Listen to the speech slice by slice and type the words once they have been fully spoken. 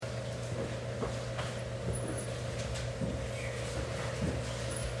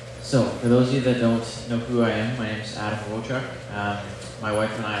So, for those of you that don't know who I am, my name is Adam Wojcik. My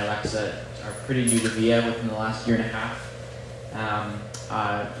wife and I, Alexa, are pretty new to VIA within the last year and a half.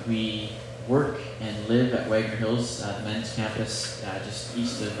 We work and live at Wagner Hills, the men's campus, just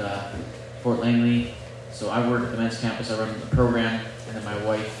east of Fort Langley. So I work at the men's campus, I run the program, and then my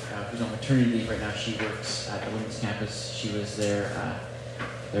wife, who's on maternity leave right now, she works at the women's campus. She was their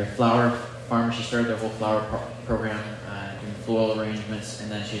flower farmer. She started their whole flower program, doing floral arrangements, and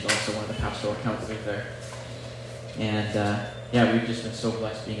then she's also one of the pastoral counselors there. And we've just been so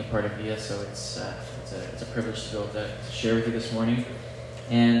blessed being a part of VIA, so it's a privilege to be able to share with you this morning.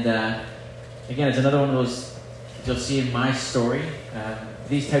 And again, it's another one of those, you'll see in my story,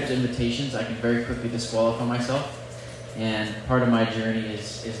 these types of invitations, I can very quickly disqualify myself. And part of my journey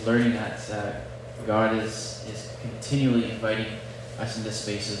is learning that God is continually inviting us into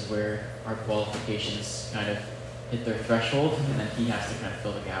spaces where our qualifications kind of hit their threshold, and then He has to kind of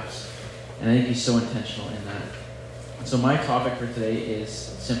fill the gaps. And I think He's so intentional in that. And so my topic for today is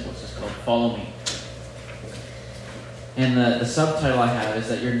simple. It's just called Follow Me. And the subtitle I have is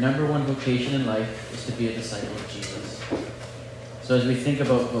that your number one vocation in life is to be a disciple of Jesus. So as we think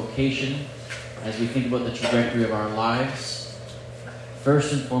about vocation, as we think about the trajectory of our lives,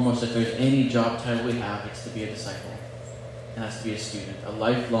 first and foremost, if there's any job title we have, it's to be a disciple. And that's to be a student, a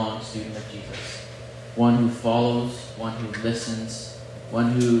lifelong student of Jesus. One who follows, one who listens,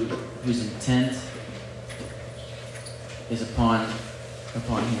 one whose intent is upon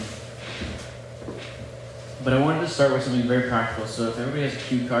Him. But I wanted to start with something very practical. So if everybody has a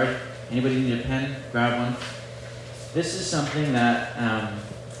cue card, anybody need a pen, grab one. This is something that,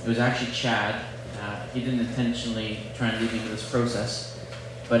 it was actually Chad. He didn't intentionally try and lead me into this process,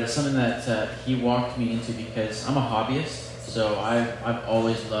 but it's something that he walked me into because I'm a hobbyist. So I've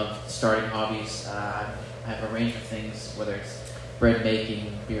always loved starting hobbies. I have a range of things, whether it's bread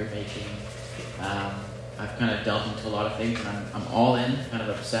making, beer making. I've kind of delved into a lot of things, and I'm all in, kind of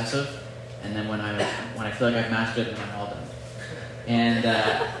obsessive. And then when I feel like I've mastered it, then I'm all done. And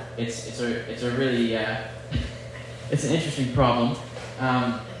it's a really it's an interesting problem.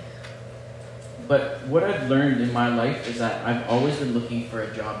 But what I've learned in my life is that I've always been looking for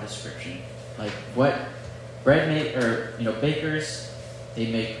a job description, like what bakers, they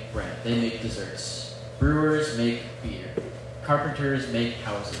make bread, they make desserts. Brewers make beer. Carpenters make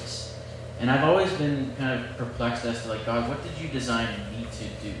houses. And I've always been kind of perplexed as to like, God, what did you design me to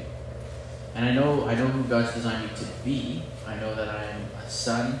do? And I know who God's designed me to be. I know that I am a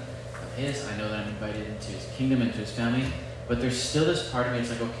son of His. I know that I'm invited into His kingdom, into His family. But there's still this part of me, it's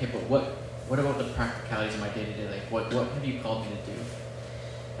like, okay, but what about the practicalities of my day-to-day life? What have you called me to do?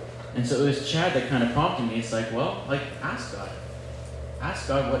 And so it was Chad that kind of prompted me. It's like, well, like, ask God. Ask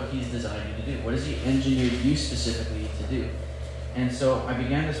God what He's designed you to do. What has He engineered you specifically to do? And so I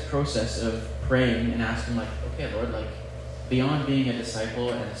began this process of praying and asking, like, okay, Lord, like, beyond being a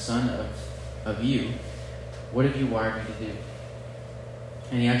disciple and a son of you, what have you wired me to do?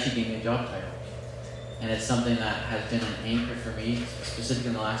 And He actually gave me a job title. And it's something that has been an anchor for me, specifically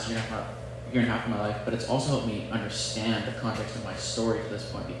in the last year and a half of my life, but it's also helped me understand the context of my story to this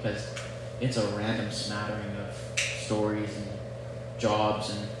point, because it's a random smattering of stories and jobs,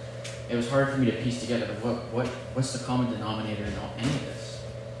 and it was hard for me to piece together what's the common denominator in any of this.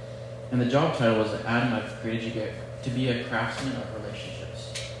 And the job title was that, Adam, I've created you to be a craftsman of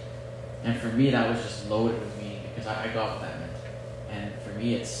relationships. And for me, that was just loaded with meaning, because I got what that meant. And for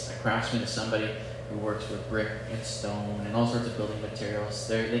me, it's a craftsman is somebody who works with brick and stone and all sorts of building materials.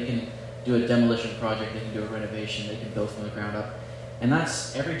 They can do a demolition project, they can do a renovation, they can build from the ground up. And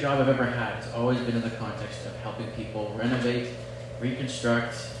that's every job I've ever had. It's always been in the context of helping people renovate,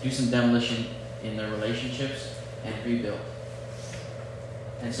 reconstruct, do some demolition in their relationships, and rebuild.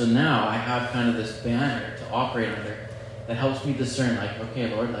 And so now I have kind of this banner to operate under that helps me discern, like, okay,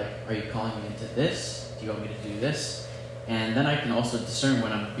 Lord, like, are you calling me into this? Do you want me to do this? And then I can also discern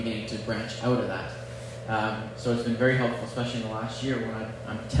when I'm beginning to branch out of that. So it's been very helpful, especially in the last year when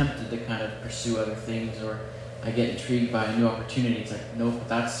I'm tempted to kind of pursue other things, or I get intrigued by a new opportunity. It's like, nope,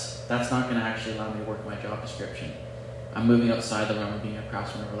 that's not going to actually allow me to work my job description. I'm moving outside the realm of being a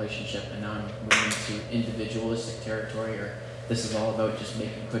craftsman of relationship, and now I'm moving into individualistic territory, or this is all about just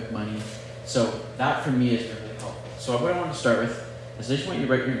making quick money. So that for me is really helpful. So what I want to start with is I just want you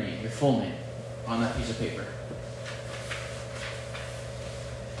to write your name, your full name, on that piece of paper.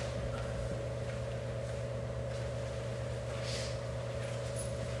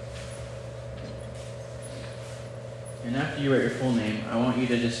 And after you write your full name, I want you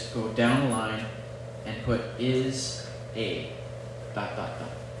to just go down the line and put is a ...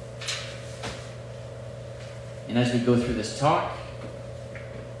 And as we go through this talk,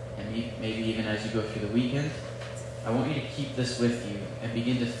 and maybe even as you go through the weekend, I want you to keep this with you and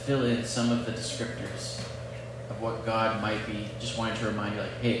begin to fill in some of the descriptors of what God might be just wanting to remind you,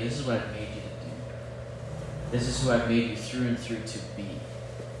 like, hey, this is what I've made you to do. This is who I've made you through and through to be.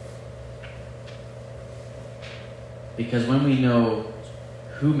 Because when we know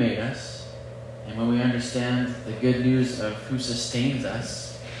who made us, and when we understand the good news of who sustains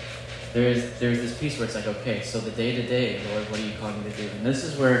us, there's this piece where it's like, okay, so the day-to-day, Lord, what are you calling me to do? And this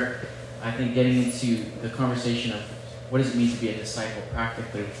is where I think getting into the conversation of what does it mean to be a disciple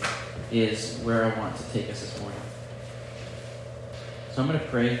practically is where I want to take us this morning. So I'm going to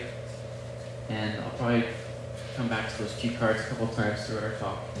pray, and I'll probably come back to those cue cards a couple of times throughout our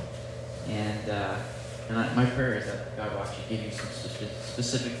talk. My prayer is that God will actually give you some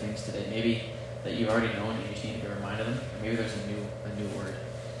specific things today. Maybe that you've already known and you just need to be reminded of them. Or maybe there's a new word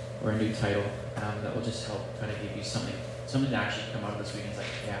or a new title that will just help kind of give you something to actually come out of this week and it's like,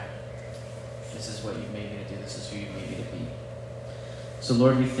 yeah, this is what you've made me to do. This is who you've made me to be. So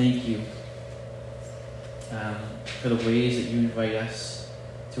Lord, we thank you for the ways that you invite us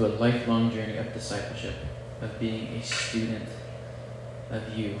to a lifelong journey of discipleship, of being a student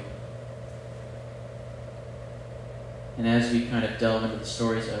of you. And as we kind of delve into the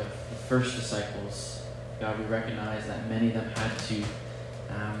stories of the first disciples, God, we recognize that many of them had to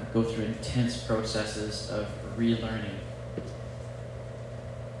go through intense processes of relearning.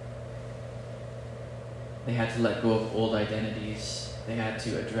 They had to let go of old identities. They had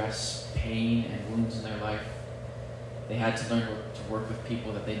to address pain and wounds in their life. They had to learn to work with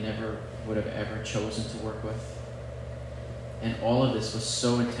people that they never would have ever chosen to work with. And all of this was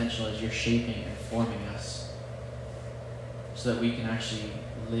so intentional as you're shaping and forming us so that we can actually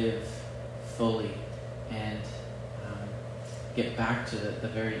live fully and get back to the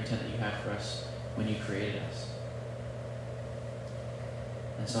very intent that you had for us when you created us.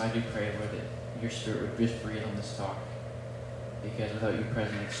 And so I do pray, Lord, that your Spirit would just breathe on this talk, because without your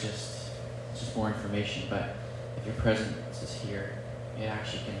presence, it's just more information. But if your presence is here, it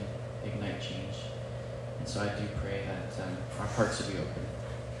actually can ignite change. And so I do pray that our hearts will be open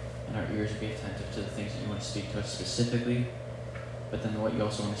and our ears will be attentive to the things that you want to speak to us specifically, but then what you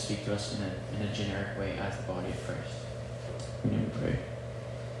also want to speak to us in a generic way as the body of Christ. In your name we pray.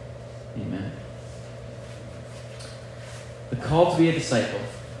 Amen. The call to be a disciple.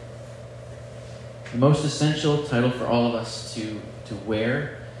 The most essential title for all of us to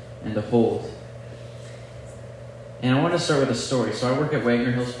wear and to hold. And I want to start with a story. So I work at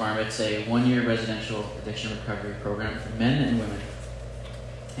Wagner Hills Farm. It's a 1-year residential addiction recovery program for men and women.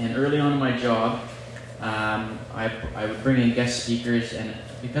 And early on in my job, I would bring in guest speakers, and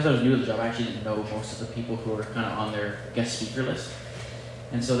because I was new to the job, I actually didn't know most of the people who were kind of on their guest speaker list.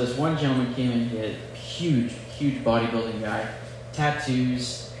 And so this one gentleman came in, he had a huge bodybuilding guy,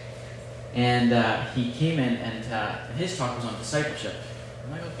 tattoos, and he came in and his talk was on discipleship.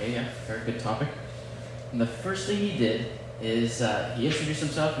 I'm like, okay, yeah, very good topic. And the first thing he did is he introduced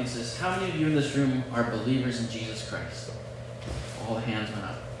himself and he says, how many of you in this room are believers in Jesus Christ? All the hands went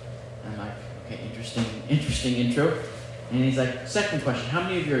up. And I'm like, okay, interesting intro. And he's like, second question, how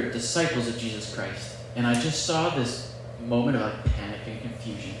many of you are disciples of Jesus Christ? And I just saw this moment of like panic and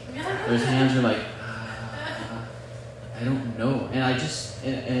confusion. Those hands were like, I don't know. And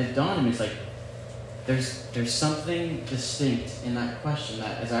it dawned on me, it's like, there's something distinct in that question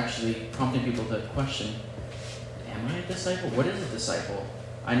that is actually prompting people to question, am I a disciple? What is a disciple?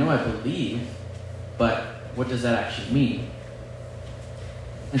 I know I believe, but what does that actually mean?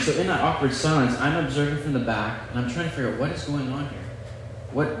 And so in that awkward silence, I'm observing from the back, and I'm trying to figure out what is going on here.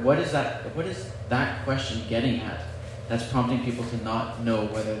 What is that question getting at that's prompting people to not know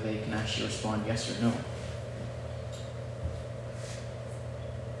whether they can actually respond yes or no?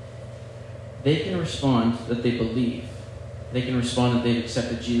 They can respond that they believe. They can respond that they've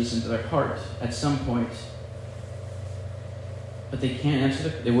accepted Jesus into their heart at some point. But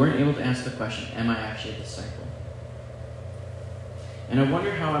they weren't able to answer the question, am I actually a disciple? And I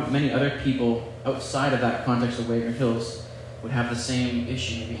wonder how many other people outside of that context of Wagner Hills would have the same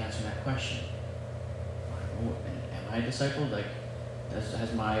issue maybe answering that question. Am I a disciple? Like,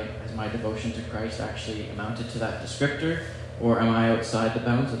 has my devotion to Christ actually amounted to that descriptor, or am I outside the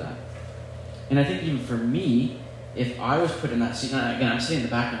bounds of that? And I think even for me, if I was put in that seat, and again, I'm sitting in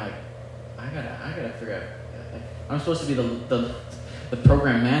the back and I'm like, I gotta figure out, like, I'm supposed to be the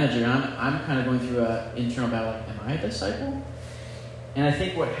program manager, and I'm kind of going through an internal battle, like, am I a disciple? And I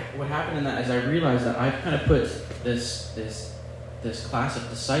think what happened in that is I realized that I've kind of put this class of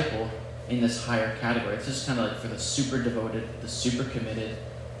disciple in this higher category. It's just kind of like for the super devoted, the super committed,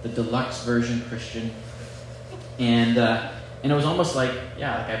 the deluxe version Christian. And And it was almost like,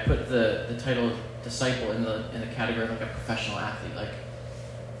 I put the title disciple in the category of like a professional athlete. Like,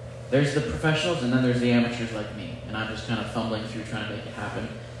 there's the professionals and then there's the amateurs like me. And I'm just kind of fumbling through trying to make it happen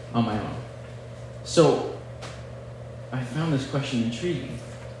on my own. So I found this question intriguing.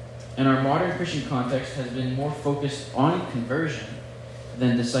 And our modern Christian context has been more focused on conversion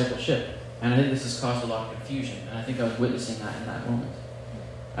than discipleship. And I think this has caused a lot of confusion. And I think I was witnessing that in that moment.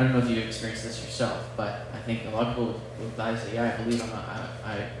 I don't know if you experienced this yourself, but I think a lot of people will die and say, I believe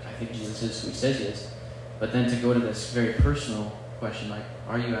I think Jesus is who he says he is. But then to go to this very personal question, like,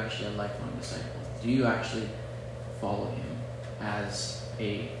 are you actually a lifelong disciple? Do you actually follow him as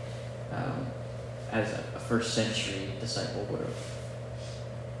a first century disciple would have?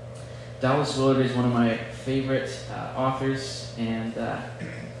 Dallas Willard is one of my favorite authors, and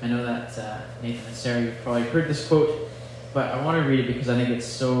I know that Nathan and Sarah, you've probably heard this quote, but I want to read it because I think it's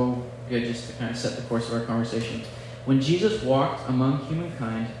so good just to kind of set the course of our conversation. When Jesus walked among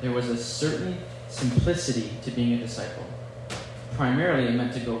humankind, there was a certain simplicity to being a disciple. Primarily, it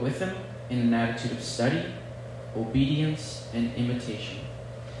meant to go with him in an attitude of study, obedience, and imitation.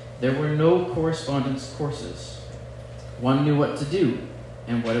 There were no correspondence courses. One knew what to do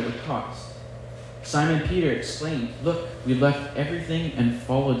and what it would cost. Simon Peter exclaimed, "Look, we left everything and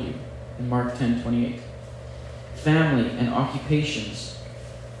followed you," in Mark 10:28. Family and occupations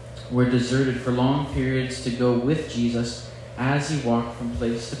were deserted for long periods to go with Jesus as he walked from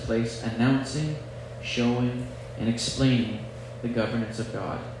place to place, announcing, showing, and explaining the governance of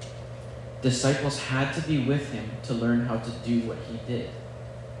God. Disciples had to be with him to learn how to do what he did.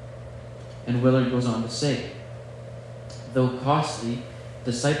 And Willard goes on to say, though costly,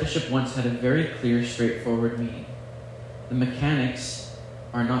 discipleship once had a very clear, straightforward meaning. The mechanics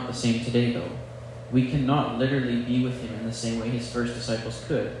are not the same today, though. We cannot literally be with him in the same way his first disciples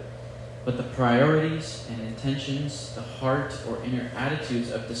could, but the priorities and intentions, the heart or inner attitudes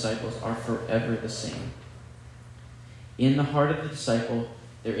of disciples are forever the same. In the heart of the disciple,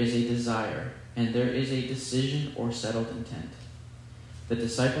 there is a desire, and there is a decision or settled intent. The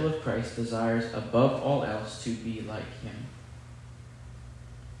disciple of Christ desires above all else to be like him.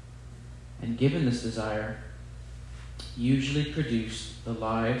 And given this desire, usually produce the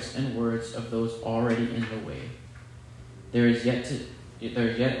lives and words of those already in the way. There is yet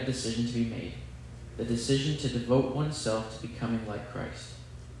a decision to be made, the decision to devote oneself to becoming like Christ.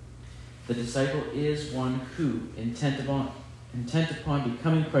 The disciple is one who, intent upon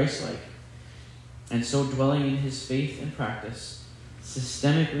becoming Christ-like, and so dwelling in his faith and practice,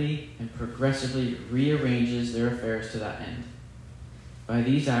 systemically and progressively rearranges their affairs to that end. By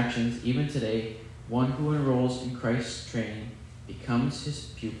these actions, even today, one who enrolls in Christ's training becomes his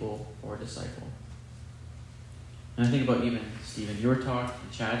pupil or disciple. And I think about even, Stephen, your talk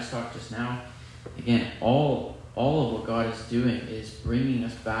and Chad's talk just now. Again, all of what God is doing is bringing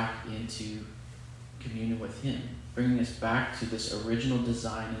us back into communion with him, bringing us back to this original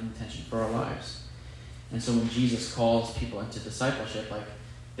design and intention for our lives. And so when Jesus calls people into discipleship, like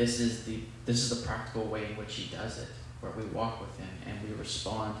this is the practical way in which he does it, where we walk with him and we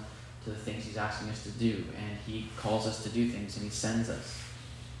respond to the things he's asking us to do, and he calls us to do things and he sends us.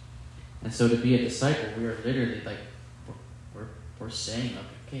 And so to be a disciple, we are literally like we're saying, like,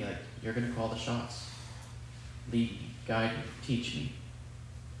 okay, like you're going to call the shots, lead me, guide me, teach me.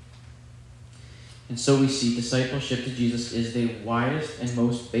 And so we see discipleship to Jesus is the widest and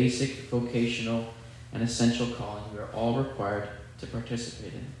most basic vocational and essential calling we are all required to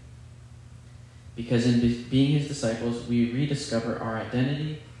participate in. Because in being his disciples, we rediscover our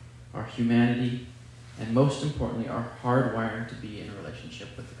identity, our humanity, and most importantly, our hardwiring to be in a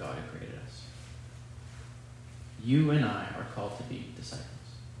relationship with the God who created us. You and I are called to be disciples.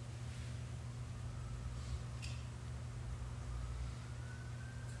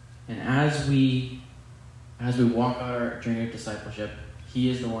 And as we walk our journey of discipleship, he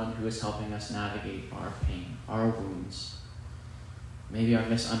is the one who is helping us navigate our pain, our wounds, maybe our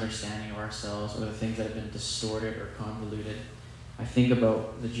misunderstanding of ourselves, or the things that have been distorted or convoluted. I think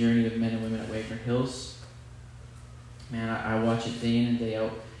about the journey of men and women at Wagner Hills. Man, I watch it day in and day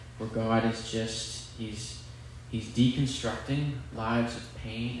out, where God is just, he's deconstructing lives of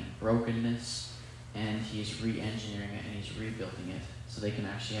pain and brokenness, and he's re-engineering it and he's rebuilding it so they can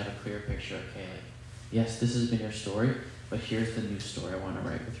actually have a clear picture. Okay, like, yes, this has been your story, but here's the new story I want to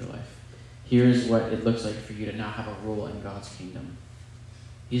write with your life. Here's what it looks like for you to now have a role in God's kingdom.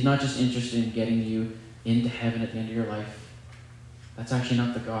 He's not just interested in getting you into heaven at the end of your life. That's actually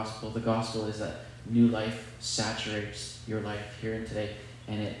not the gospel. The gospel is that new life saturates your life here and today,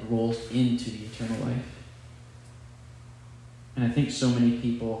 and it rolls into the eternal life. And I think so many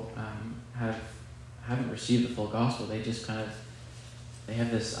people have haven't received the full gospel. They just they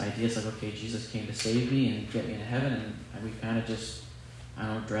have this idea. It's like, okay, Jesus came to save me and get me into heaven, and we kind of just,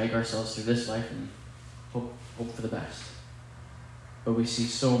 drag ourselves through this life and hope for the best. But we see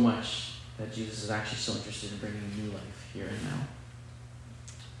so much that Jesus is actually so interested in bringing new life here and now.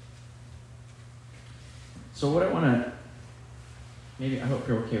 So what I want to, I hope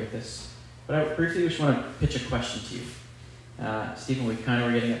you're okay with this, but I briefly just want to pitch a question to you. Stephen, we kind of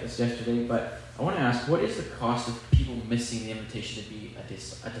were getting at this yesterday, but I want to ask, what is the cost of people missing the invitation to be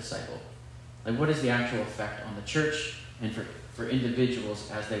a disciple? Like, what is the actual effect on the church and for individuals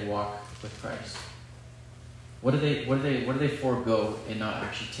as they walk with Christ? What do they forego in not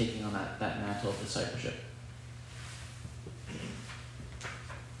actually taking on that mantle of discipleship?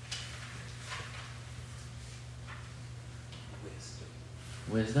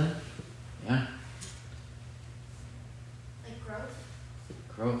 Wisdom? Yeah. Like growth?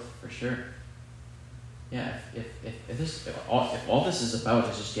 Growth, for sure. Yeah, if all this is about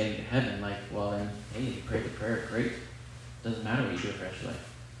is just getting to heaven, then, hey, you pray the prayer, great. Doesn't matter what you do with the rest of your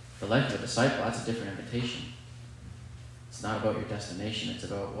life. The life of a disciple, that's a different invitation. It's not about your destination. It's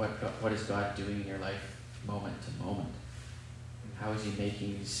about what is God doing in your life moment to moment. How is he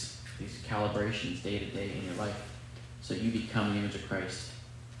making these calibrations day to day in your life so you become the image of Christ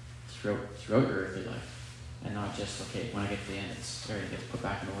throughout your earthly life, and not just, okay, when I get to the end, it's ready to get put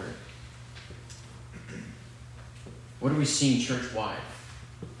back in order. What are we seeing church-wide,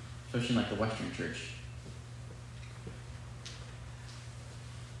 especially in the Western church?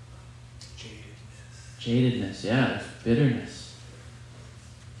 Jadedness, yeah, there's bitterness.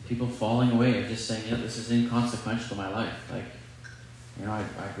 People falling away or just saying, this is inconsequential to my life. I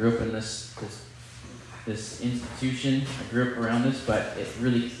grew up in this institution, I grew up around this, but it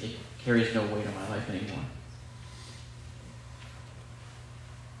carries no weight on my life anymore.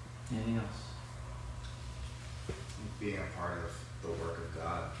 Anything else? Being a part of the work of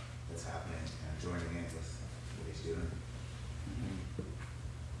God that's happening and joining in with what he's doing.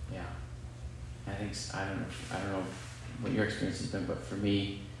 Mm-hmm. Yeah. I don't know what your experience has been, but for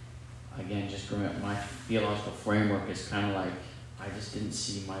me, again, just growing up, my theological framework is kind of like, I just didn't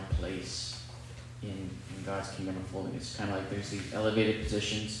see my place in God's kingdom unfolding. It's kind of like there's these elevated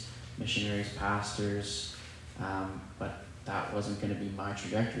positions, missionaries, pastors, but that wasn't going to be my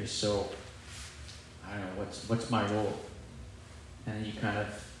trajectory. So I don't know what's my role, and then you kind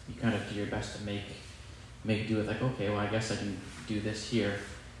of do your best to make do with okay, well, I guess I can do this here.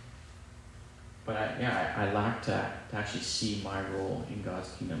 But I lack to actually see my role in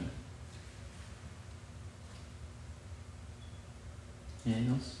God's kingdom. Anything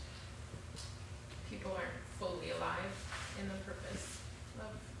else? People aren't fully alive in the purpose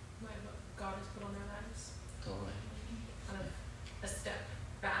of what God has put on their lives. Totally. Kind of a step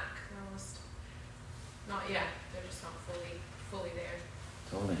back, almost. Not yet. They're just not fully there.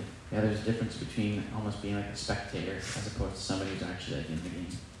 Totally. Yeah, there's a difference between almost being like a spectator as opposed to somebody who's actually in the game.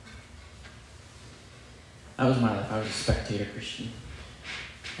 That was my life. I was a spectator Christian,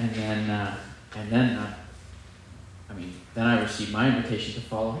 and then I received my invitation to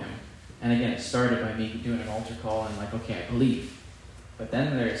follow him. And again, it started by me doing an altar call and okay, I believe. But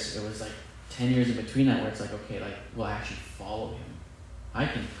then it was 10 years in between that where it's okay, will I actually follow him? I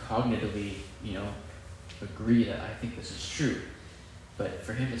can cognitively, agree that I think this is true. But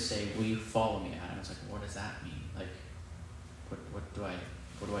for him to say, will you follow me, Adam? It's what does that mean? What do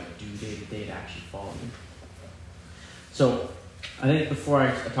I do day to day to actually follow you? So I think before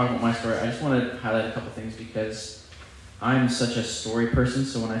I talk about my story, I just want to highlight a couple things because I'm such a story person.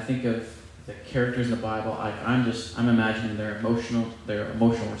 So when I think of the characters in the Bible, I'm imagining their emotional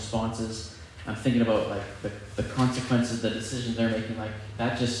responses. I'm thinking about the consequences, the decisions they're making.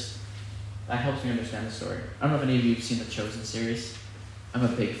 That helps me understand the story. I don't know if any of you have seen the Chosen series. I'm a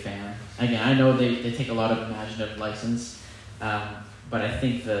big fan. Again, I know they take a lot of imaginative license, but I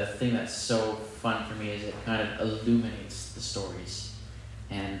think the thing that's so fun for me is it kind of illuminates the stories.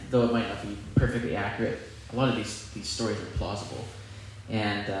 And though it might not be perfectly accurate, a lot of these stories are plausible.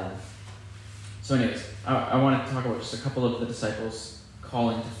 And so anyways, I want to talk about just a couple of the disciples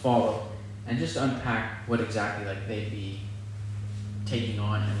calling to follow and just unpack what exactly they'd be taking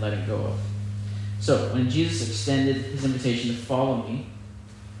on and letting go of. So when Jesus extended his invitation to follow me,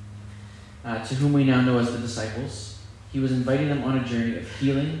 to whom we now know as the disciples, he was inviting them on a journey of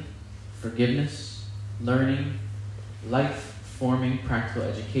healing, forgiveness, learning, life-forming practical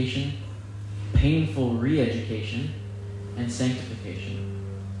education, painful re-education, and sanctification.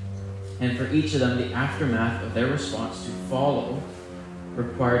 And for each of them, the aftermath of their response to follow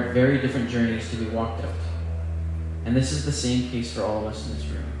required very different journeys to be walked out. And this is the same case for all of us in this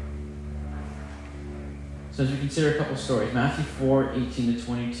room. So as we consider a couple stories, Matthew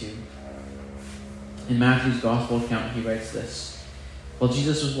 4:18-22. In Matthew's gospel account, he writes this: While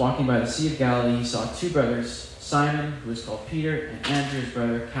Jesus was walking by the Sea of Galilee, he saw two brothers, Simon, who is called Peter, and Andrew, his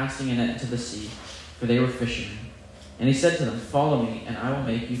brother, casting a net into the sea, for they were fishermen. And he said to them, "Follow me, and I will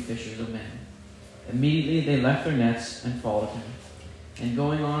make you fishers of men." Immediately they left their nets and followed him. And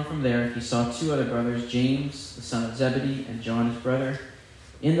going on from there, he saw two other brothers, James, the son of Zebedee, and John, his brother,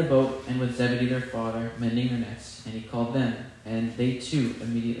 in the boat, and with Zebedee their father, mending their nets. And he called them, and they too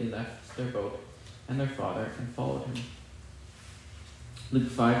immediately left their boat and their father and followed him. Luke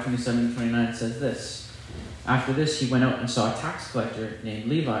 5:27-29 says this: After this he went out and saw a tax collector named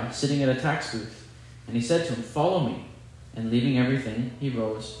Levi sitting at a tax booth. And he said to him, "Follow me." And leaving everything, he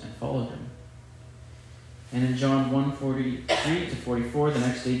rose and followed him. And in John 1:43-44, the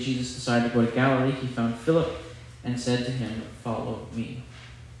next day Jesus decided to go to Galilee. He found Philip and said to him, "Follow me."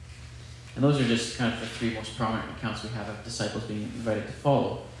 And those are just kind of the three most prominent accounts we have of disciples being invited to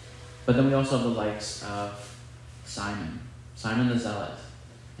follow. But then we also have the likes of Simon the Zealot,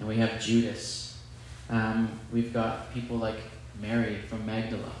 and we have Judas. We've got people like Mary from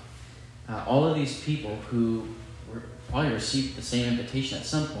Magdala. All of these people who probably received the same invitation at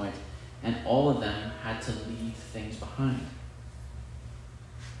some point, and all of them had to leave things behind.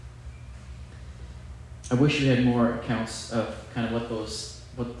 I wish we had more accounts of kind of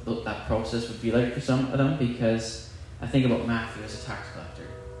what that process would be like for some of them, because I think about Matthew as a tax collector.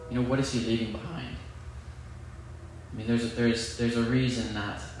 What is he leaving behind? I mean, there's a reason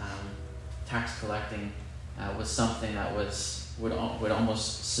that tax collecting was something that would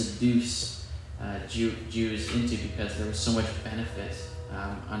almost seduce Jews into, because there was so much benefit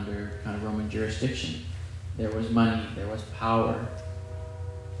under kind of Roman jurisdiction. There was money, there was power,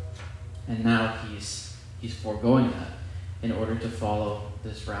 and now he's foregoing that in order to follow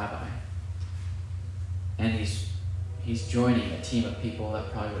this rabbi. And he's joining a team of people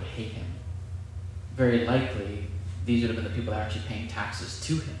that probably would hate him. Very likely, these would have been the people that are actually paying taxes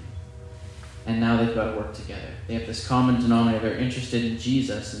to him. And now they've got to work together. They have this common denominator. They're interested in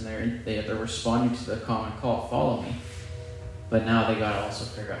Jesus, and they're responding to the common call, "Follow me." But now they got to also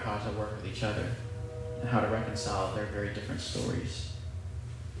figure out how to work with each other and how to reconcile their very different stories.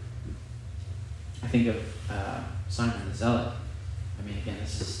 I think of Simon the Zealot. I mean, again,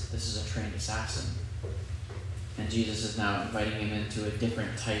 this is a trained assassin, and Jesus is now inviting him into a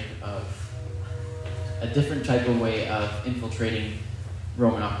different type of way of infiltrating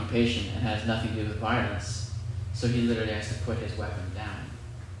Roman occupation, and has nothing to do with violence. So he literally has to put his weapon down,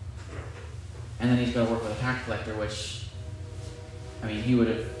 and then he's got to work with a tax collector, which, I mean, he would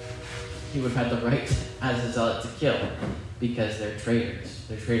have had the right as a zealot to kill, because they're traitors.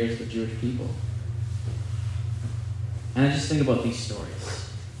 They're traitors to the Jewish people. And I just think about these stories.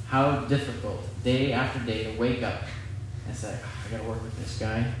 How difficult, day after day, to wake up and say, "I got to work with this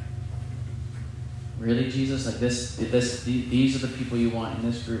guy." Really, Jesus? Like these are the people you want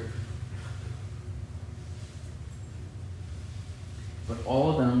in this group. But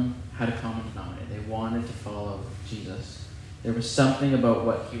all of them had a common denominator. They wanted to follow Jesus. There was something about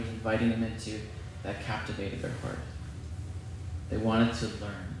what he was inviting them into that captivated their heart. They wanted to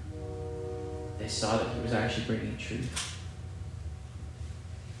learn. They saw that he was actually bringing truth.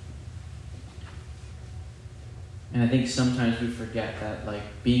 And I think sometimes we forget that,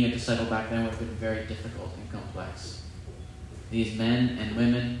 being a disciple back then would have been very difficult and complex. These men and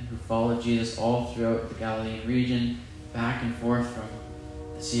women who followed Jesus all throughout the Galilean region, back and forth from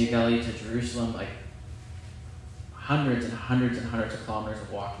the Sea of Galilee to Jerusalem, hundreds and hundreds and hundreds of kilometers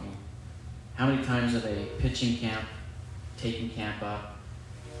of walking. How many times are they pitching camp, taking camp up,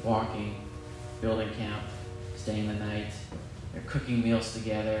 walking, building camp, staying the night? They're cooking meals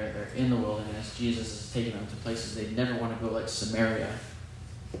together. They're in the wilderness. Jesus is taking them to places they'd never want to go, like Samaria.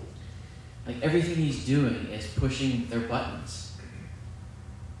 Everything he's doing is pushing their buttons.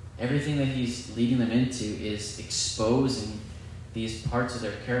 Everything that he's leading them into is exposing these parts of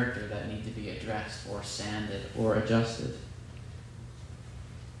their character that need to be addressed or sanded or adjusted.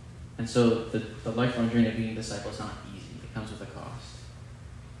 And so the lifelong journey of being a disciple is not easy. It comes with a cost.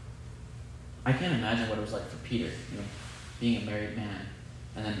 I can't imagine what it was like for Peter, being a married man,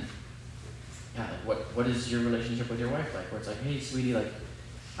 and then, what is your relationship with your wife like? Where it's like, "Hey, sweetie,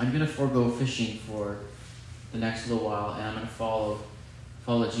 I'm going to forego fishing for the next little while, and I'm going to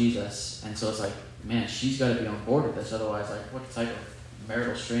follow Jesus." And so it's like, man, she's got to be on board with this. Otherwise, what type of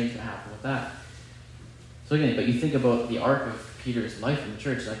marital strain is going to happen with that? So again, but you think about the arc of Peter's life in the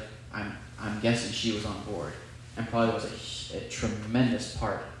church, I'm guessing she was on board, and probably was a tremendous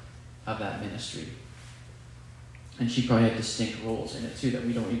part of that ministry. And she probably had distinct roles in it too that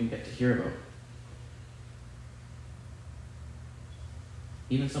we don't even get to hear about.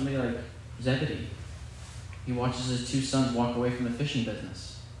 Even somebody like Zebedee. He watches his 2 sons walk away from the fishing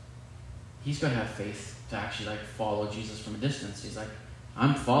business. He's got to have faith to actually like follow Jesus from a distance. He's like,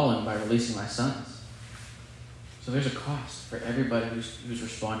 I'm following by releasing my sons. So there's a cost for everybody who's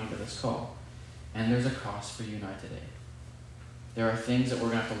responding to this call. And there's a cost for you and I today. There are things that we're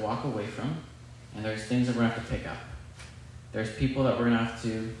going to have to walk away from, and there's things that we're going to have to pick up. There's people that we're going to have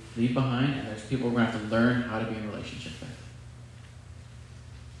to leave behind, and there's people we're going to have to learn how to be in relationship with.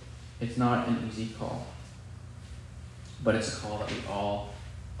 It's not an easy call, but it's a call that we all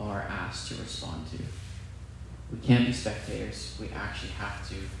are asked to respond to. We can't be spectators. We actually have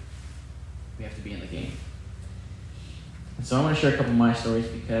to. We have to be in the game. And so I want to share a couple of my stories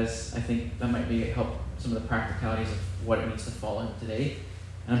because I think that might help some of the practicalities of what it means to follow him today.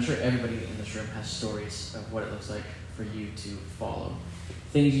 And I'm sure everybody in this room has stories of what it looks like for you to follow.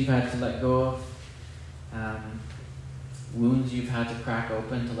 Things you've had to let go of, wounds you've had to crack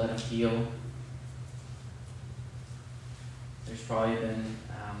open to let him heal. There's probably been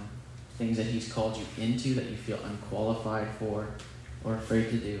things that he's called you into that you feel unqualified for or afraid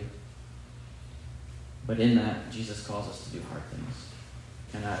to do. But in that, Jesus calls us to do hard things.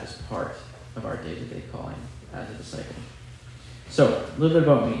 And that is part of our day-to-day calling as a disciple. So, a little bit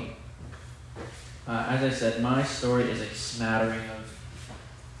about me. As I said, my story is a smattering of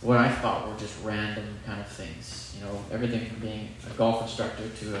what I thought were just random kind of things. You know, everything from being a golf instructor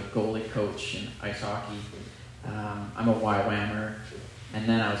to a goalie coach in ice hockey. I'm a YWAMer. And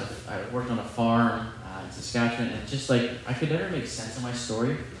then I worked on a farm in Saskatchewan. And just like, I could never make sense of my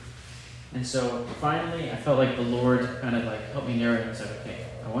story. And so finally, I felt like the Lord kind of like helped me narrow it and said, okay,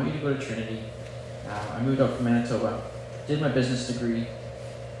 I want you to go to Trinity. I moved up from Manitoba, did my business degree,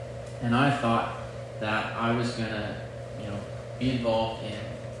 and I thought that I was going to, be involved in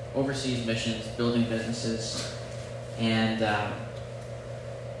overseas missions, building businesses, and I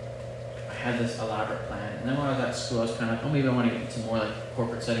had this elaborate plan. And then when I was at school, I was kind of like, maybe I want to get into more like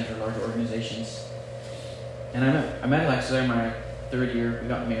corporate settings or larger organizations. And I met Alexa in my 3rd year. We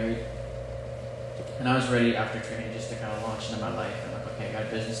got married. And I was ready after training just to kind of launch into my life. I'm like, okay, I got a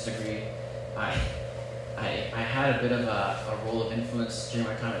business degree. I had a bit of a role of influence during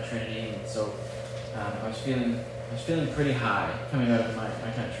my time at Trinity, and so I was feeling pretty high coming out of my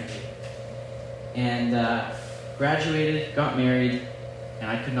time at Trinity. And graduated, got married, and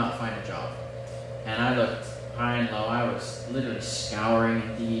I could not find a job. And I looked high and low. I was literally scouring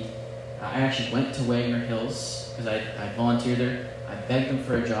Indeed. I actually went to Wagner Hills because I volunteered there. I begged them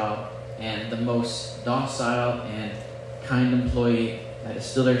for a job. And the most docile and kind employee that is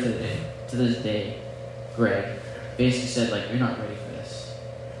still there to this day, Greg, basically said, like, you're not ready for this.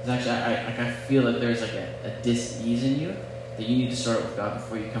 It's actually, I feel that there's like a dis-ease in you that you need to start with God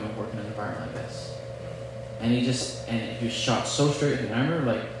before you come and work in an environment like this. And he was shot so straight with me. And I remember,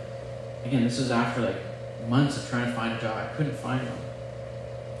 like, again, this was after like months of trying to find a job. I couldn't find one.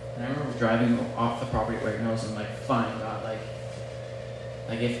 And I remember driving off the property at Wagner Hills and I'm like, fine, God, like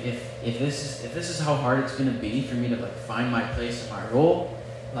if this is how hard it's gonna be for me to like find my place in my role,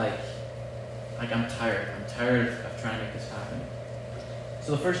 like I'm tired. I'm tired of trying to make this happen.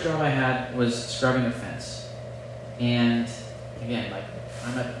 So the first job I had was scrubbing a fence, and again, like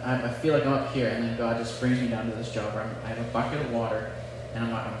I feel like I'm up here, and then God just brings me down to this job where I have a bucket of water, and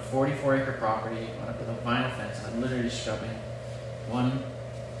I'm on a 44-acre property on a vinyl fence, and I'm literally scrubbing one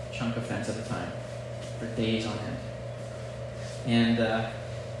chunk of fence at a time for days on end. And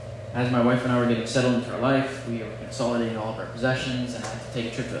as my wife and I were getting settled into our life, we were consolidating all of our possessions, and I had to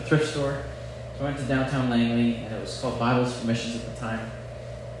take a trip to a thrift store. So I went to downtown Langley, and it was called Bibles for Missions at the time.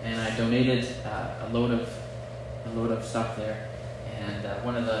 And I donated a load of stuff there. And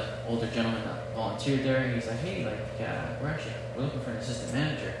one of the older gentlemen that volunteered there, he's like, hey, we're looking for an assistant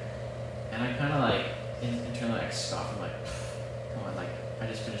manager. And I kind of like internally like scoffed. I'm like, come on, like I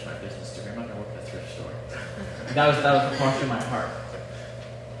just finished my business degree. I'm not gonna work at a thrift store. that was the posture of my heart.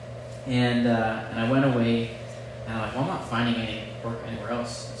 And I went away, and I'm like, well, I'm not finding any work anywhere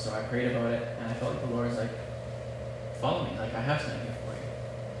else. And so I prayed about it, and I felt like the Lord was like, follow me, like I have something here for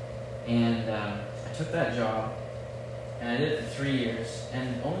you. And I took that job, and I did it for 3 years.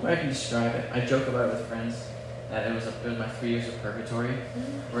 And the only way I can describe it, I joke about it with friends, that it was my 3 years of purgatory,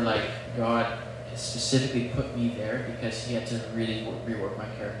 where like God specifically put me there because He had to really rework my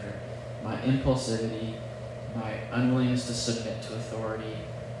character, my impulsivity, my unwillingness to submit to authority,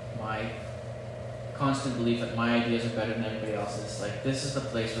 my constant belief that my ideas are better than everybody else's. Like, this is the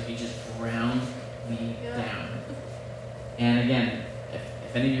place where He just ground me down. And again,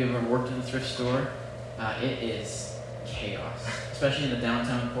 if any of you have ever worked in a thrift store, it is chaos, especially in the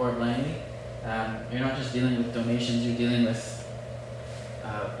downtown core of Langley. You're not just dealing with donations, you're dealing with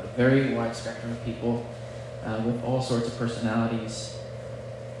a very wide spectrum of people with all sorts of personalities.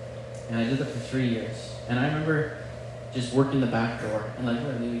 And I did that for 3 years. And I remember just working the back door and like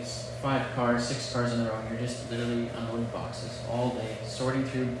literally these 5 cars, 6 cars in a row, and you're just literally unloading boxes all day, sorting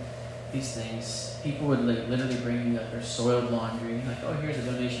through these things. People would like literally bring you like their soiled laundry, like, oh, here's a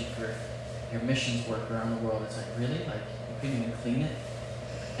donation for your missions work around the world. It's like, really? Like, you couldn't even clean it?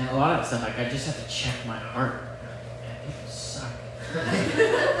 And a lot of stuff, like, I just have to check my heart. Man, people suck.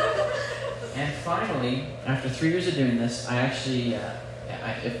 And finally, after 3 years of doing this, I actually,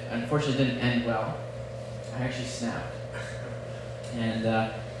 it unfortunately didn't end well. I actually snapped. And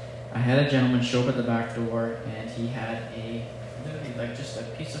I had a gentleman show up at the back door, and he had literally like just a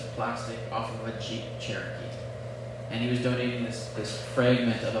piece of plastic off of a Jeep Cherokee. And he was donating this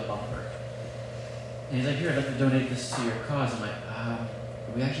fragment of a bumper. And he's like, here, I'd like to donate this to your cause. I'm like,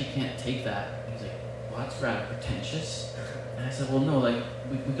 we actually can't take that. And he's like, well, that's rather pretentious. And I said, well, no, like,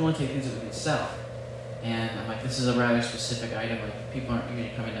 we can only take things that we can sell. And I'm like, this is a rather specific item. Like, people aren't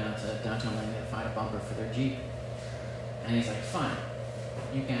usually coming down to downtown Langley to find a bumper for their Jeep. And he's like, fine,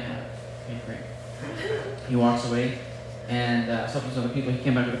 you can't have it. Okay, great. He walks away, and some other people, he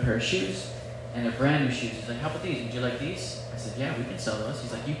came back with a pair of shoes, and they're brand new shoes. He's like, how about these? Would you like these? I said, yeah, we can sell those.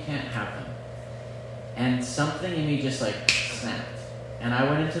 He's like, you can't have them. And something in me just like snapped. And I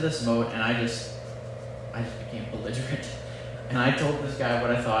went into this mode, and I just became belligerent. And I told this guy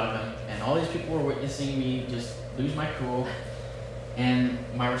what I thought of him, and all these people were witnessing me just lose my cool. And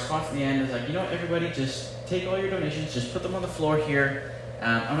my response at the end is like, you know what, everybody, just take all your donations, just put them on the floor here.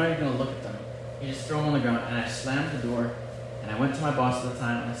 I'm not even going to look at them. You just throw them on the ground. And I slammed the door, and I went to my boss at the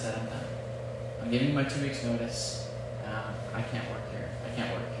time, and I said, I'm done. I'm giving you my 2 weeks notice. I can't work here. I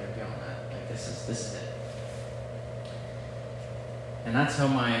can't work here beyond that. Like, this is it. And that's how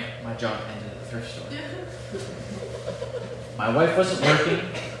my job ended at the thrift store. My wife wasn't working,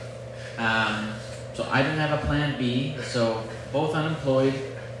 so I didn't have a plan B, so both unemployed.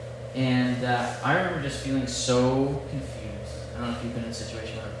 And I remember just feeling so confused. I don't know if you've been in a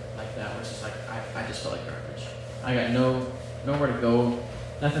situation like that, where it's just like, I just felt like garbage. I got nowhere to go,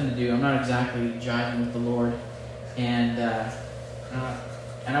 nothing to do. I'm not exactly jiving with the Lord. And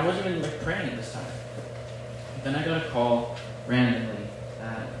I wasn't even like praying at this time. Then I got a call randomly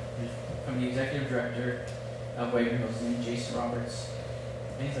from the executive director of Wagon Hills, his name Jason Roberts.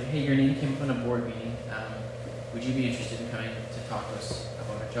 And he's like, hey, your name came up in a board meeting. Would you be interested in coming to talk to us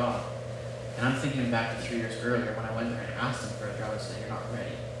about a job? And I'm thinking back to 3 years earlier when I went there and asked him for a job. I said, you're not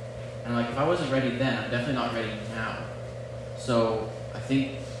ready. And I'm like, if I wasn't ready then, I'm definitely not ready now. So I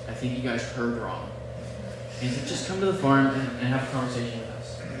think you guys heard wrong. And he said, just come to the farm and have a conversation with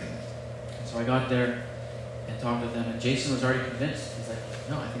us. And so I got there and talked with them, and Jason was already convinced. He's like,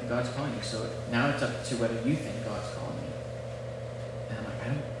 no, I think God's calling you. So now it's up to whether you think God's calling you. And I'm like,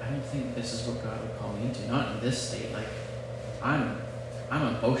 I don't think this is what God would call me into. Not in this state. Like, I'm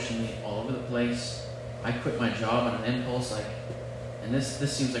emotionally all over the place. I quit my job on an impulse, like, and this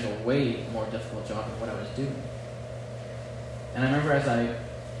seems like a way more difficult job than what I was doing. And I remember as I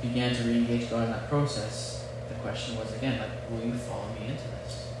began to re-engage God in that process, the question was again, like, will you follow me into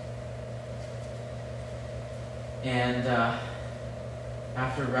this? And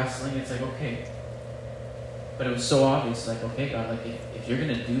after wrestling, it's like, okay. But it was so obvious, like, okay, God, like, if you're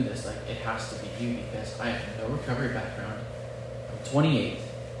going to do this, like, it has to be you, because I have no recovery background. I'm 28.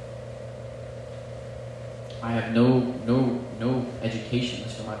 I have no education.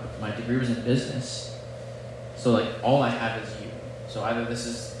 So my degree was in business. So, like, all I have is you. So either this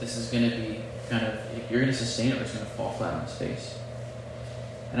is going to be kind of, if you're going to sustain it, or it's going to fall flat on its face.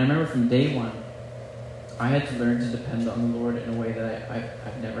 And I remember from day one, I had to learn to depend on the Lord in a way that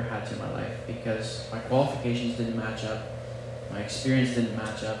I've never had to in my life, because my qualifications didn't match up, my experience didn't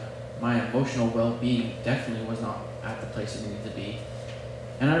match up, my emotional well-being definitely was not at the place it needed to be.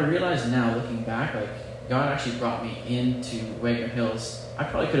 And I realize now, looking back, like, God actually brought me into Wagon Hills. I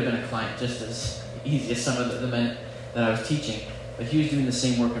probably could have been a client just as easy as some of the men that I was teaching, but he was doing the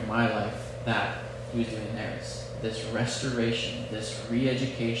same work in my life that he was doing in theirs. This restoration, this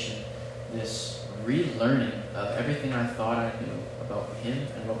re-education, this relearning of everything I thought I knew about him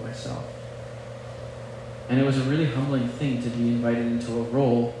and about myself. And it was a really humbling thing to be invited into a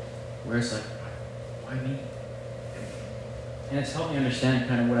role where it's like, why me? And it's helped me understand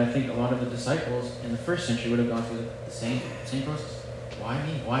kind of what I think a lot of the disciples in the first century would have gone through the same process. Why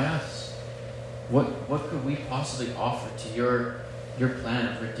me? Why us? What could we possibly offer to your plan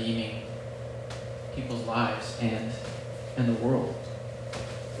of redeeming people's lives and the world?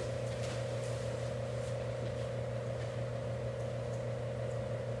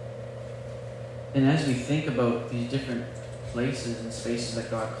 And as we think about these different places and spaces that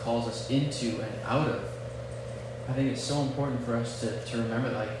God calls us into and out of, I think it's so important for us to remember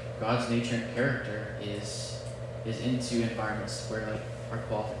like God's nature and character is into environments where like our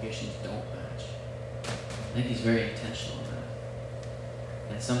qualifications don't match. I think he's very intentional in that.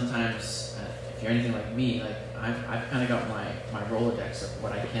 And sometimes, if you're anything like me, like I've kind of got my Rolodex of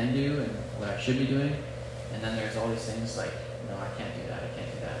what I can do and what I should be doing, and then there's all these things like, no, I can't do that, I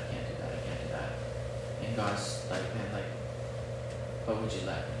can't do that, I can't do that, I can't do that. And God's like, man, like, but would you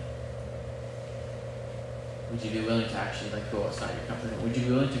let me? Would you be willing to actually like go outside your comfort zone? Would you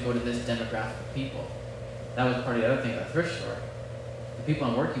be willing to go to this demographic of people? That was part of the other thing at the thrift store. The people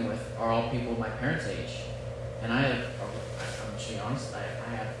I'm working with are all people my parents' age, and I'm just being honest.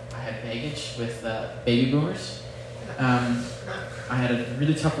 I had baggage with baby boomers. I had a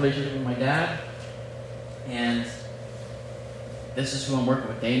really tough relationship with my dad, and this is who I'm working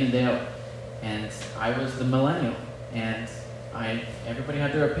with day in and day out. And I was the millennial, and everybody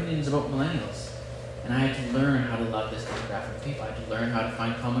had their opinions about millennials. And I had to learn how to love this demographic of people. I had to learn how to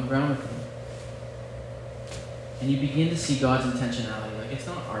find common ground with them. And you begin to see God's intentionality. Like, it's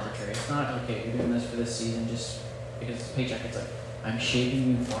not arbitrary. It's not, okay, you're doing this for this season just because it's a paycheck. It's like, I'm shaping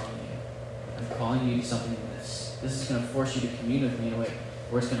you and forming you. I'm calling you to something in this. This is going to force you to commune with me in a way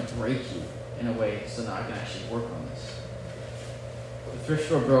where it's going to break you in a way so that I can actually work on this. The thrift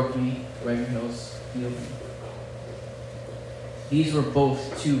store broke me. Wagon Hills healed me. These were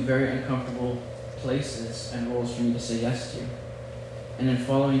both two very uncomfortable places and roles for me to say yes to. And in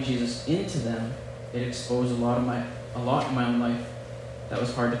following Jesus into them, it exposed a lot in my own life that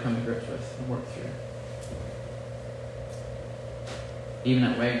was hard to come to grips with and work through. Even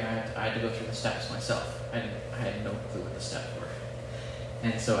at Wagner, I had to go through the steps myself. I had no clue what the steps were.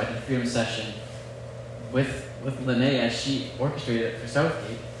 And so I did Freedom Session with Lene as she orchestrated it for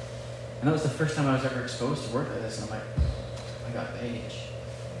Southgate. And that was the first time I was ever exposed to work like this. And I'm like, I got baggage.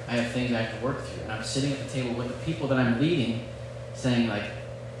 I have things I have to work through. And I'm sitting at the table with the people that I'm leading saying like,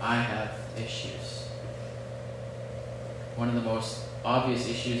 I have issues. One of the most obvious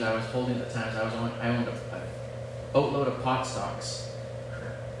issues I was holding at the time is I owned a boatload of pot stocks.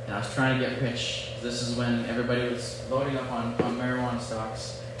 And I was trying to get rich. This is when everybody was loading up on marijuana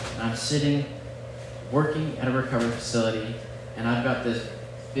stocks. And I'm sitting, working at a recovery facility, and I've got this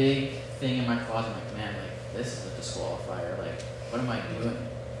big thing in my closet. I'm like, man, like, this is a disqualifier. Like, what am I doing?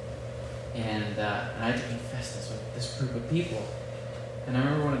 And I had to confess this with this group of people. And I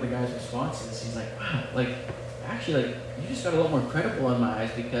remember one of the guys' responses. He's like, wow, like, actually, like, you just got a lot more credible in my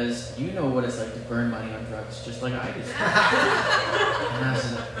eyes because you know what it's like to burn money on drugs, just like I do. And I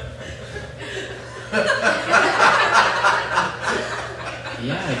was like,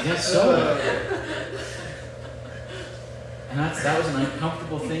 yeah, I guess so. And that was an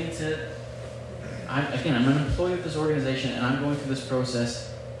uncomfortable thing to. I'm an employee of this organization, and I'm going through this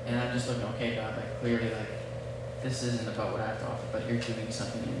process, and I'm just looking, okay, God, like, clearly, like, this isn't about what I have to offer, but you're doing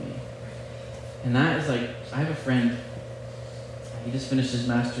something in me. And that is like, I have a friend, he just finished his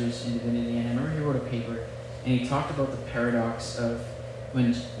master's in divinity, and I remember he wrote a paper, and he talked about the paradox of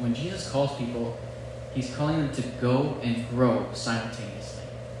when Jesus calls people, he's calling them to go and grow simultaneously.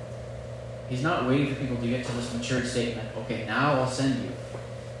 He's not waiting for people to get to this mature state, like, okay, now I'll send you.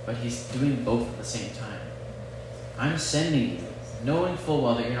 But he's doing both at the same time. I'm sending you, knowing full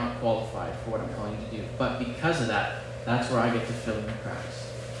well that you're not qualified for what I'm calling you to do. But because of that, that's where I get to fill in the cracks.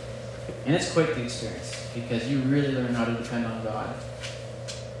 And it's quite the experience, because you really learn how to depend on God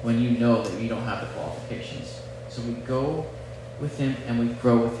when you know that you don't have the qualifications. So we go with him and we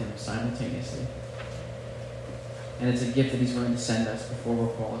grow with him simultaneously. And it's a gift that he's willing to send us before we're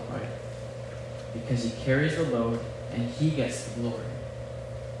qualified. Because he carries the load and he gets the glory.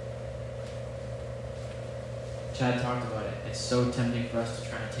 Chad talked about it. It's so tempting for us to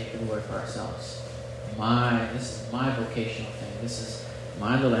try and take the glory for ourselves. This is my vocational thing. This is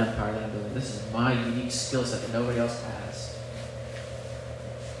my little empire that I'm building. This is my unique skill set that nobody else has.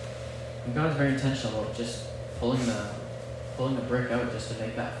 And God's very intentional about just pulling the brick out just to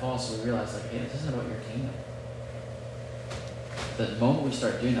make that fall, so we realize, like, hey, this isn't about your kingdom. The moment we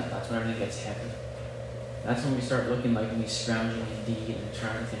start doing that, that's when everything gets heavy. That's when we start looking like me scrounging indeed and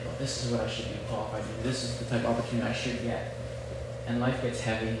trying to think, well, this is what I should be qualified to do. This is the type of opportunity I should get. And life gets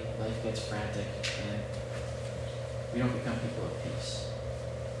heavy, life gets frantic, and we don't become people of peace.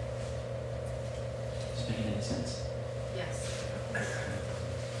 Does it make any sense? Yes.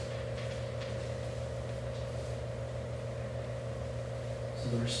 So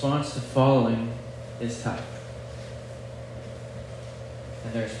the response to following is tough.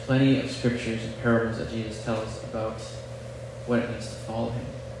 And there's plenty of scriptures and parables that Jesus tells us about what it means to follow him.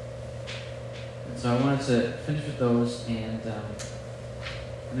 And So I wanted to finish with those, and then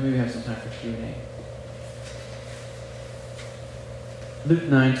maybe have some time for Q&A. Luke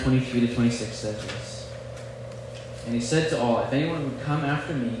 9:23-26 says this. And he said to all, if anyone would come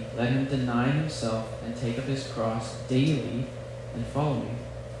after me, let him deny himself and take up his cross daily and follow me.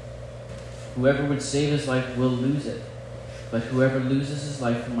 Whoever would save his life will lose it, but whoever loses his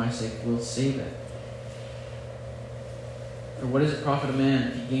life for my sake will save it. For what does it profit a man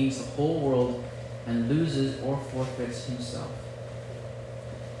if he gains the whole world and loses or forfeits himself?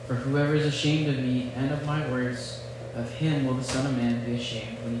 For whoever is ashamed of me and of my words, of him will the Son of Man be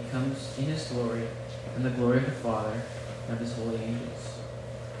ashamed when he comes in his glory and the glory of the Father and of his holy angels.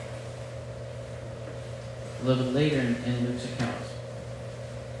 A little bit later in Luke's account,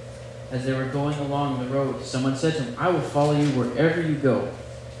 as they were going along the road, someone said to him, I will follow you wherever you go.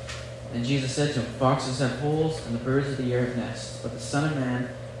 And Jesus said to him, foxes have holes and the birds of the air have nests, but the Son of Man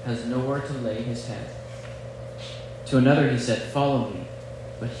has nowhere to lay his head. To another he said, follow me.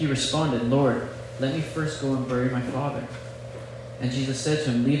 But he responded, Lord, let me first go and bury my father. And Jesus said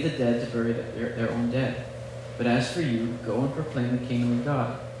to him, leave the dead to bury their own dead. But as for you, go and proclaim the kingdom of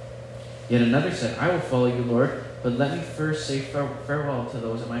God. Yet another said, I will follow you, Lord, but let me first say farewell to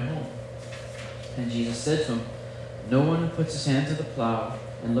those at my home. And Jesus said to him, no one who puts his hand to the plow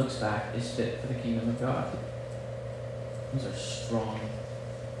and looks back is fit for the kingdom of God. Those are strong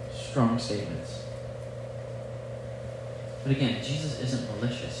statements. But again, Jesus isn't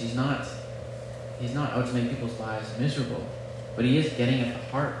malicious. He's not out to make people's lives miserable. But he is getting at the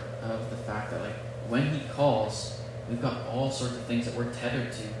heart of the fact that, like, when he calls, we've got all sorts of things that we're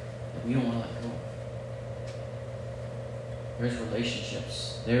tethered to that we don't want to let go. There's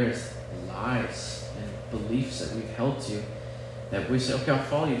relationships. There is lies and beliefs that we've held to that we say, okay, I'll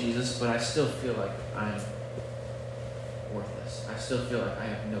follow you, Jesus, but I still feel like I'm worthless. I still feel like I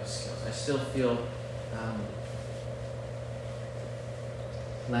have no skills. I still feel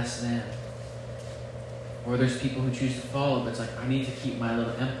less than. Or there's people who choose to follow, but it's like, I need to keep my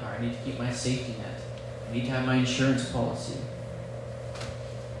little empire. I need to keep my safety net. I need to have my insurance policy.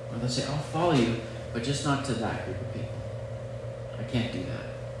 Or they'll say, I'll follow you, but just not to that group of people. I can't do that.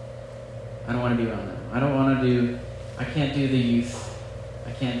 I don't want to be around them. I can't do the youth.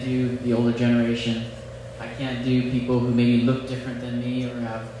 I can't do the older generation. I can't do people who maybe look different than me or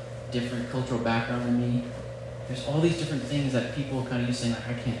have different cultural background than me. There's all these different things that people kind of use saying, like,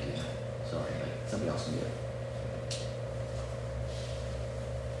 I can't do that. Sorry, like, somebody else can do it.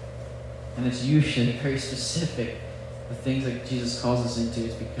 And it's usually very specific. The things that Jesus calls us into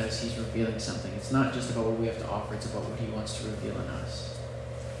is because he's revealing something. It's not just about what we have to offer, it's about what he wants to reveal in us.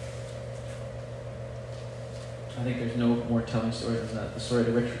 I think there's no more telling story than that. The story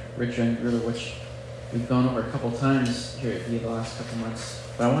of the rich young ruler, which we've gone over a couple times here at the last couple months.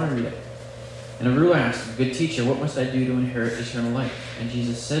 But I want to read it. And a ruler asked him, good teacher, what must I do to inherit eternal life? And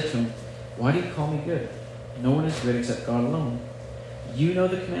Jesus said to him, why do you call me good? No one is good except God alone. You know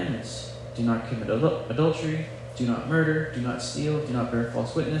the commandments. Do not commit adultery. Do not murder. Do not steal. Do not bear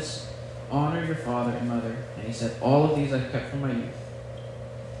false witness. Honor your father and mother. And he said, all of these I kept from my youth.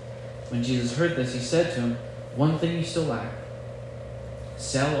 When Jesus heard this, he said to him, one thing you still lack.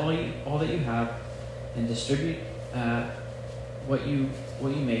 Sell all that you have and distribute what you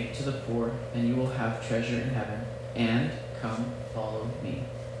make to the poor, and you will have treasure in heaven. And come, follow me.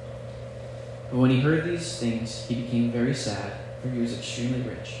 But when he heard these things, he became very sad, for he was extremely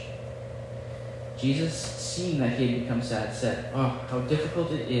rich. Jesus, seeing that he had become sad, said, oh, how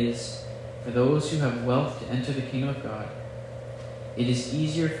difficult it is for those who have wealth to enter the kingdom of God. It is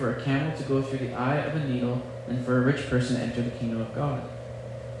easier for a camel to go through the eye of a needle than for a rich person to enter the kingdom of God.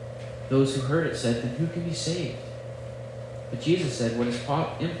 Those who heard it said, then who can be saved? But Jesus said, what is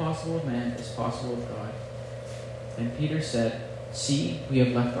impossible with man is possible with God. And Peter said, see, we have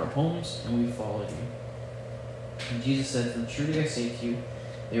left our homes and we followed you. And Jesus said to them, truly I say to you,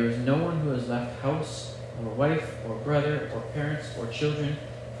 there is no one who has left house or wife or brother or parents or children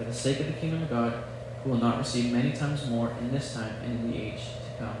for the sake of the kingdom of God who will not receive many times more in this time and in the age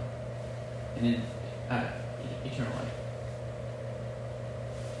to come, and in eternal life.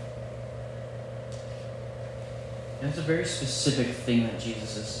 And it's a very specific thing that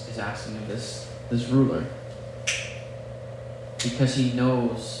Jesus is asking of this ruler, because he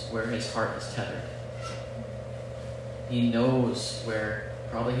knows where his heart is tethered. He knows where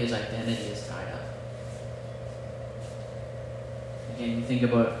probably his identity is tied up. Again, you think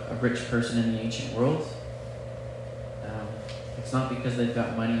about a rich person in the ancient world, it's not because they've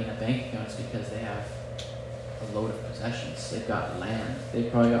got money in a bank account, it's because they have a load of possessions. They've got land. They've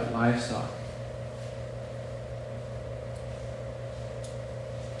probably got livestock.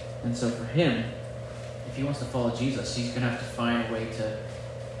 And so for him, if he wants to follow Jesus, he's going to have to find a way to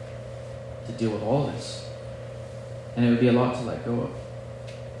deal with all this. And it would be a lot to let go of.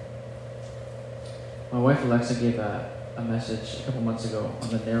 My wife Alexa gave a message a couple months ago on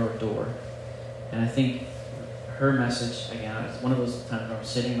the narrow door. And I think her message, again, it's one of those times where I'm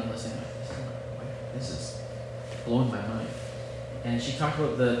sitting and listening, like, this is blowing my mind. And she talked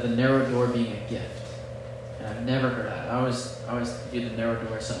about the narrow door being a gift. And I've never heard that. I always view the narrow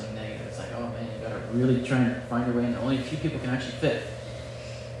door as something negative. It's like, oh man, you gotta really try and find your way in. Only a few people can actually fit.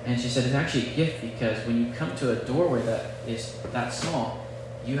 And she said it's actually a gift because when you come to a doorway that is that small,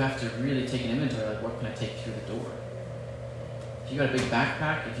 you have to really take an inventory, like what can I take through the door? If you got a big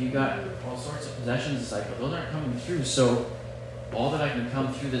backpack, if you got all sorts of possessions, it's like, well, those aren't coming through. So all that I can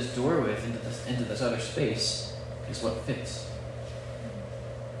come through this door with into this other space is what fits.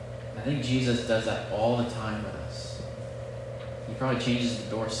 I think Jesus does that all the time with us. He probably changes the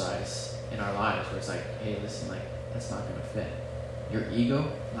door size in our lives where it's like, hey, listen, like, that's not going to fit. Your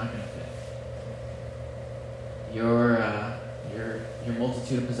ego, not going to fit. Your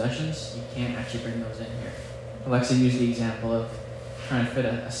multitude of possessions, you can't actually bring those in here. Alexa used the example of trying to fit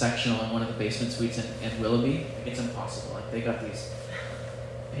a sectional in one of the basement suites in Willoughby. Like, it's impossible. Like, they got these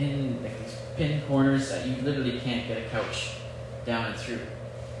pin corners that you literally can't get a couch down and through.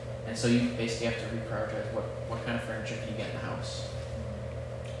 And so you basically have to reprioritize what kind of furniture can you get in the house.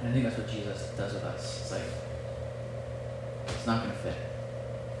 And I think that's what Jesus does with us. It's like, it's not going to fit.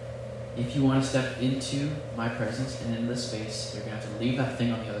 If you want to step into my presence and into this space, you're going to have to leave that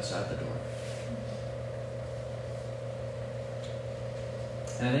thing on the other side of the door.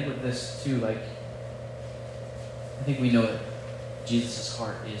 And I think with this too, like, I think we know that Jesus'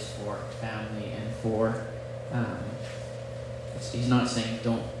 heart is for family and for, he's not saying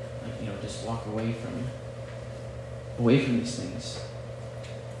don't, just walk away from these things.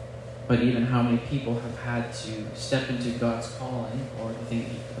 But even how many people have had to step into God's calling or the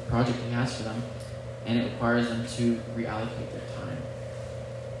project He has for them, and it requires them to reallocate their time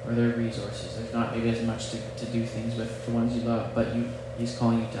or their resources. There's not maybe as much to do things with the ones you love, but He's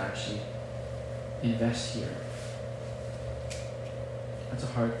calling you to actually invest here. That's a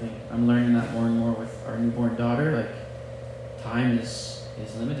hard thing. I'm learning that more and more with our newborn daughter. Like, time is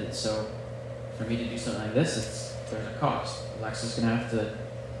limited, so for me to do something like this, there's a cost. Alexa's going to have to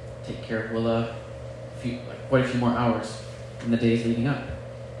take care of Willa quite a few more hours in the days leading up.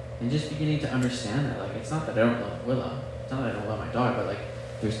 And just beginning to understand that, like, it's not that I don't love Willa, it's not that I don't love my daughter, but like,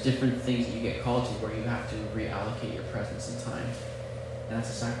 there's different things that you get called to where you have to reallocate your presence and time. And that's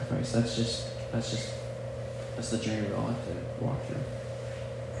a sacrifice. That's the journey we all have to walk through.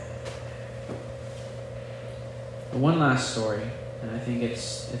 But one last story, and I think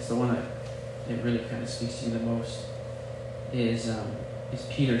it's the one that it really kind of speaks to me the most, is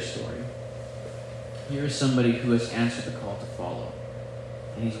Peter's story. Here is somebody who has answered the call to follow.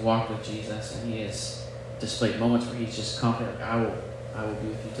 And he's walked with Jesus, and he has displayed moments where he's just confident, like, I will be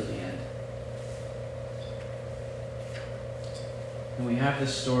with you till the end. And we have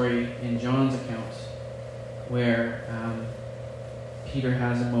this story in John's account where Peter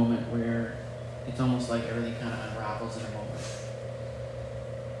has a moment where it's almost like everything kind of unravels in a moment.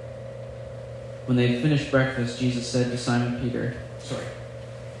 When they finished breakfast, Jesus said to Simon Peter,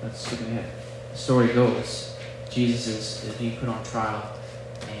 that's skipping ahead. The story goes, Jesus is being put on trial,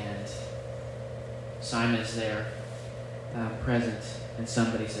 and Simon is there, present, and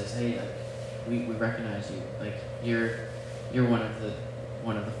somebody says, hey, like, we recognize you. Like, you're one of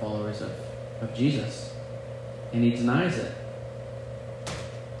the followers of Jesus. And he denies it.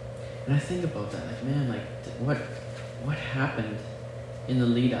 And I think about that, like, man, like, what happened in the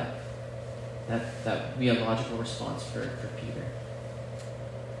lead up that would be a logical response for Peter?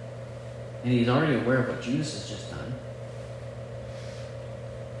 And he's already aware of what Judas has just done.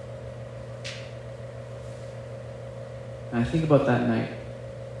 And I think about that night.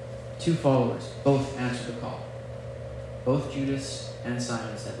 2 followers, both answered the call. Both Judas and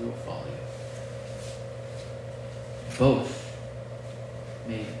Simon said, we will follow you. Both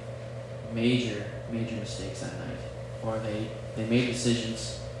made major mistakes that night. Or they made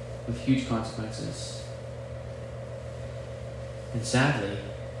decisions with huge consequences. And sadly,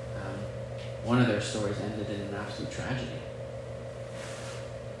 one of their stories ended in an absolute tragedy.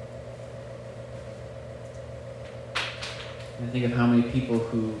 And I think of how many people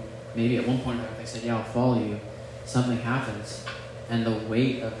who maybe at one point in their life they said, yeah, I'll follow you. Something happens, and the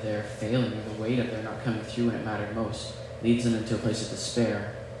weight of their failing, or the weight of their not coming through when it mattered most, leads them into a place of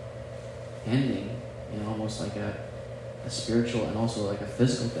despair, ending in almost like a spiritual and also like a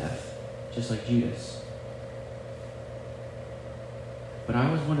physical death, just like Judas. But I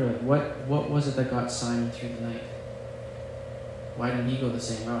always wonder, what was it that got Simon through the night? Why didn't he go the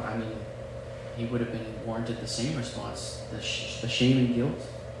same route? I mean, he would have been warranted the same response, the shame and guilt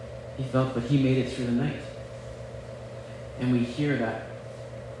he felt, but he made it through the night. And we hear that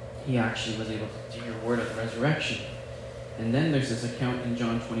he actually was able to hear word of the resurrection. And then there's this account in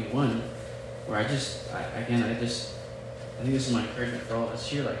John 21 where I think this is my encouragement for all of us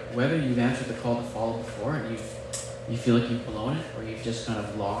here, like whether you've answered the call to follow before and you feel like you've blown it, or you've just kind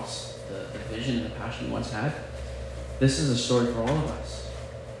of lost the vision and the passion you once had, this is a story for all of us.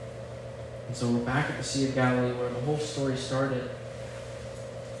 And so we're back at the Sea of Galilee where the whole story started,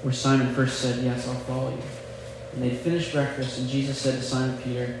 where Simon first said, "Yes, I'll follow you." And they'd finished breakfast, and Jesus said to Simon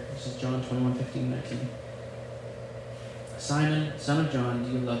Peter, this is John 21:15-19, "Simon, son of John,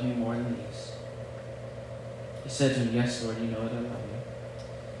 do you love me more than these?" He said to him, "Yes, Lord, you know that I love you."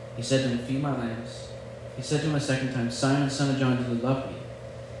 He said to him, "Feed my lambs." He said to him a second time, "Simon, son of John, do you love me?"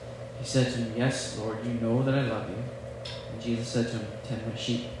 He said to him, "Yes, Lord, you know that I love you." And Jesus said to him, "Tend my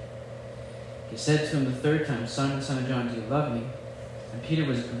sheep." He said to him the third time, "Simon, son of John, do you love me?" And Peter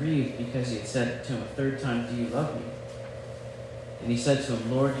was grieved because he had said to him a third time, "Do you love me?" And he said to him,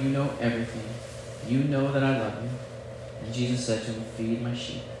 "Lord, you know everything. You know that I love you." And Jesus said to him, "Feed my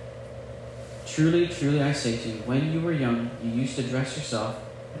sheep. Truly, truly, I say to you, when you were young, you used to dress yourself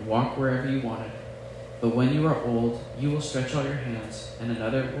and walk wherever you wanted. But when you are old, you will stretch out your hands, and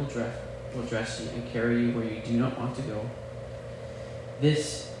another will dress you and carry you where you do not want to go."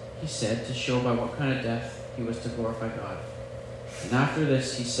 This he said to show by what kind of death he was to glorify God. And after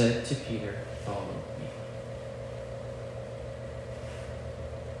this he said to Peter, "Follow me."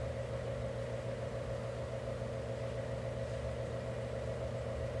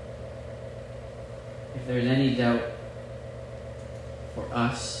 If there's any doubt for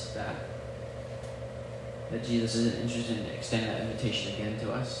us that Jesus isn't interested in extending that invitation again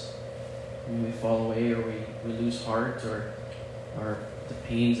to us, when we fall away or we lose heart, or the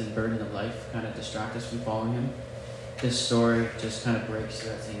pains and burden of life kind of distract us from following him, this story just kind of breaks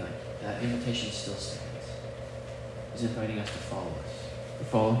through that, saying like that invitation still stands. He's inviting us to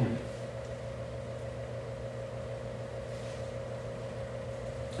follow him.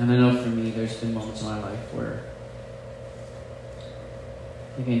 And I know for me, there's been moments in my life where,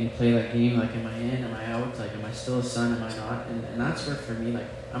 again, you play that game, like, am I in, am I out, like, am I still a son, am I not? And that's where, for me, like,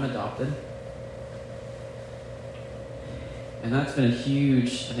 I'm adopted. And that's been a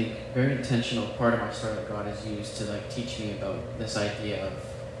huge, I think, very intentional part of my story that God has used to, like, teach me about this idea of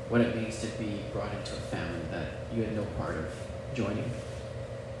what it means to be brought into a family that you had no part of joining.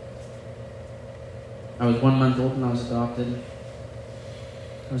 I was 1 month old when I was adopted.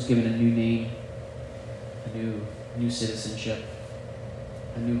 I was given a new name, a new citizenship,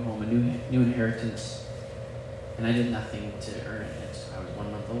 a new home, a new inheritance, and I did nothing to earn it. I was 1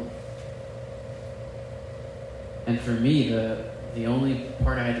 month old. And for me, the only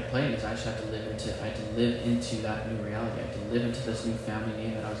part I had to play in is I had to live into that new reality. I had to live into this new family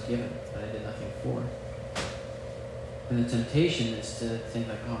name that I was given, that I did nothing for. And the temptation is to think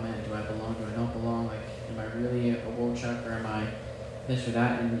like, oh man, do I belong, do I not belong? Like, am I really a Wochuk, or am I this or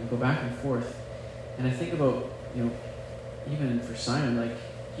that? And you go back and forth. And I think about, even for Simon, like,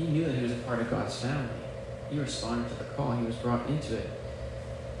 he knew that he was a part of God's family. He responded to the call. He was brought into it.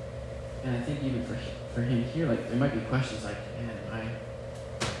 And I think even for him here, like, there might be questions like, man,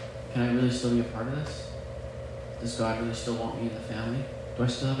 can I really still be a part of this? Does God really still want me in the family? Do I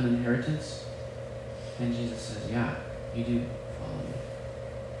still have an inheritance? And Jesus says, yeah, you do. Follow me.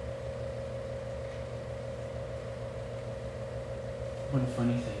 One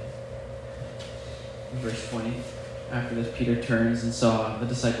funny thing. In verse 20, after this, Peter turns and saw the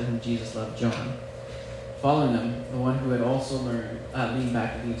disciple whom Jesus loved, John, following them, the one who had also leaned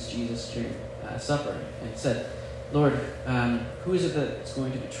back against Jesus during supper, and said, "Lord, who is it that's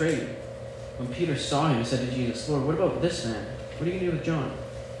going to betray you?" When Peter saw him, he said to Jesus, "Lord, what about this man? What are you going to do with John?"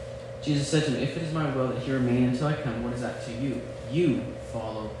 Jesus said to him, "If it is my will that he remain until I come, what is that to you? You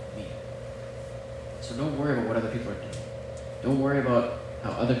follow me." So don't worry about what other people are doing. Don't worry about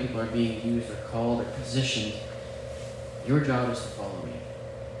how other people are being used or called or positioned. Your job is to follow me.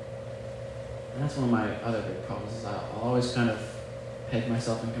 And that's one of my other big problems, is I'll always kind of peg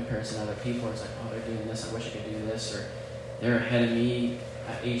myself in comparison to other people. It's like, oh, they're doing this, I wish I could do this, or they're ahead of me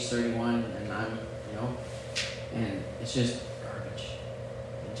at age 31 and I'm, and it's just garbage.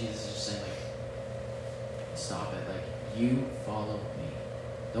 And Jesus is just saying, like, stop it. Like, you follow me.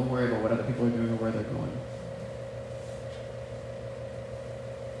 Don't worry about what other people are doing or where they're going.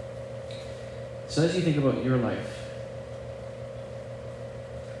 So as you think about your life,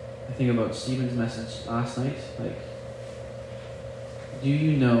 I think about Stephen's message last night, like, Do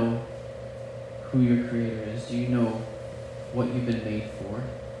you know who your Creator is? Do you know what you've been made for?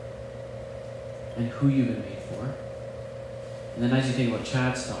 And who you've been made for? And then as you think about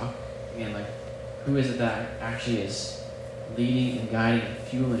Chad's talk, again, like, who is it that actually is leading and guiding and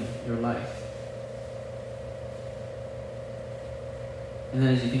fueling your life? And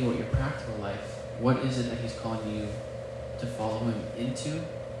then as you think about your practical life, what is it that he's calling you to follow him into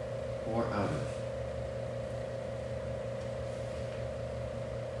or out of?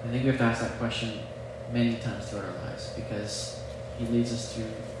 I think we have to ask that question many times throughout our lives, because he leads us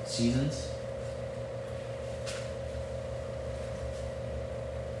through seasons.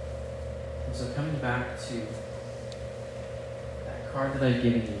 And so coming back to that card that I've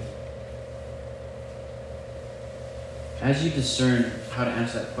given you, as you discern how to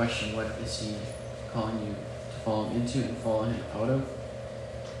answer that question, what is he calling you to follow him into and follow him out of?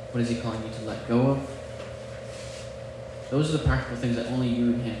 What is he calling you to let go of? Those are the practical things that only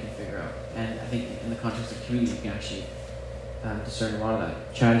you and him can figure out. And I think in the context of community, you can actually discern a lot of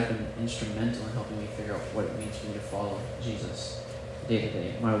that. Chad has been instrumental in helping me figure out what it means for me to follow Jesus day to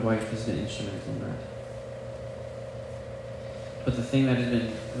day. My wife has been instrumental in that. But the thing that has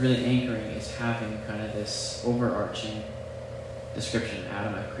been really anchoring is having kind of this overarching description.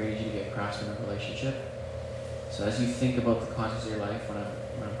 Adam, I've created you to be a craftsman of relationship. So as you think about the context of your life, when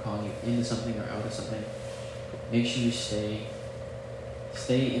I'm calling you into something or out of something, make sure you stay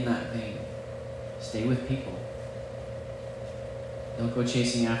in that vein. Stay with people. Don't go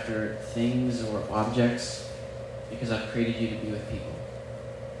chasing after things or objects, because I've created you to be with people.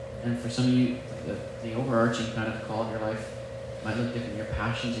 And for some of you, the overarching kind of call of your life might look different. Your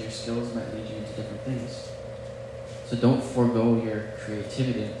passions, your skills might lead you into different things. So don't forego your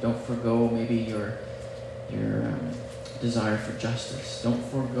creativity. Don't forego maybe your desire for justice. Don't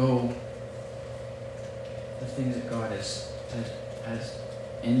forego the things that God has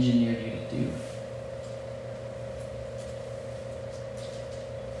engineered you to do.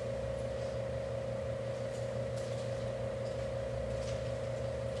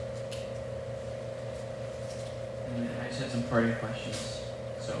 And I just had some parting questions.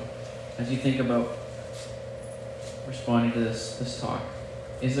 So, as you think about responding to this talk,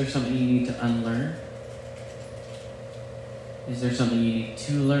 is there something you need to unlearn? Is there something you need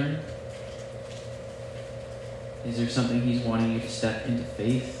to learn? Is there something he's wanting you to step into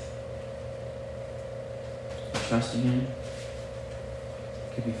faith? Trusting him?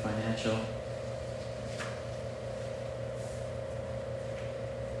 It could be financial.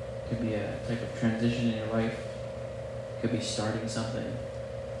 It could be a type of transition in your life. It could be starting something.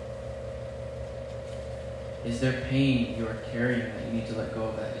 Is there pain you are carrying that you need to let go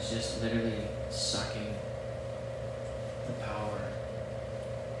of that is just literally sucking the power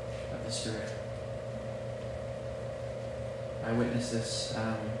of the Spirit? I witness this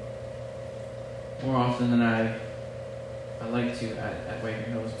more often than I like to at Waver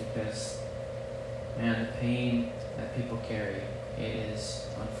Hills, because, man, the pain that people carry, it is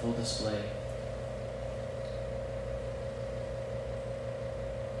on full display.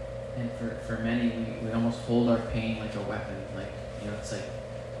 And for many, we almost hold our pain like a weapon. Like, it's like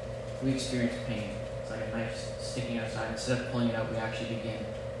we experience pain. It's like a knife sticking outside. Instead of pulling it out, we actually begin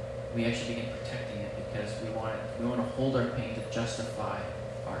protecting it, because we want to hold our pain to justify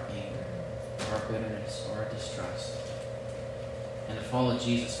our anger, or our bitterness, or our distrust. And to follow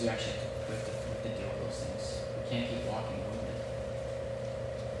Jesus, we have to deal with those things. We can't keep walking wounded.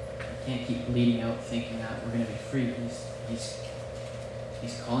 We can't keep bleeding out thinking that we're going to be free. He's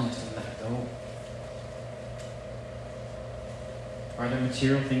calling us to let go. Are there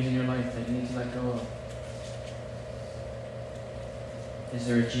material things in your life that you need to let go of? Is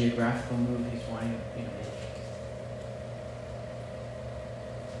there a geographical move he's wanting you to make?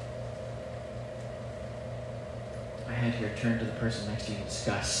 I had here turn to the person next to you and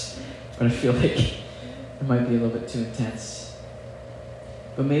discuss, but I feel like it might be a little bit too intense.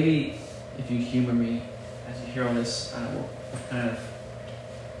 But maybe if you humor me as you hear all this, I don't know,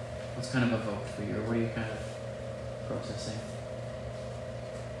 what's kind of evoked for you, or what are you kind of processing?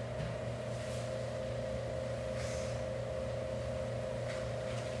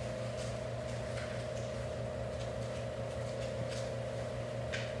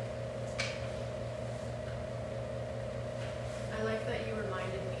 I like that you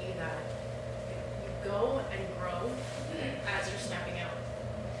reminded me that you go and grow as you're stepping out.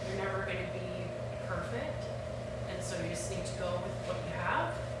 You're never going to be perfect, and so you just need to go with what you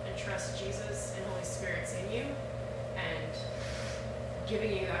have and trust Jesus and Holy Spirit's in you and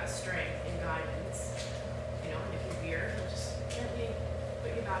giving you that strength and guidance. And if you veer, he'll just gently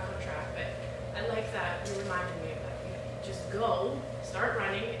put you back on track. But I like that you reminded me of that. just go, start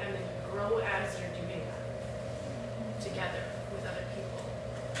running, and then grow as you're doing that together with other people.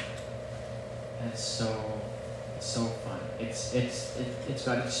 And it's so fun. It's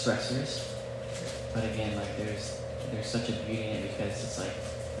got its stressors, but again, like there's such a beauty in it because it's like,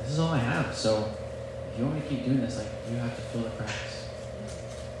 this is all I have. So if you want me to keep doing this, like you have to fill the cracks.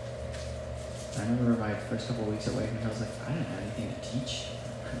 I remember my first couple of weeks at Wayman, I was like, I didn't have anything to teach.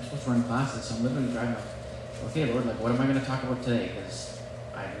 I'm supposed to run classes, so I'm literally driving up. Okay, Lord, like what am I going to talk about today? Because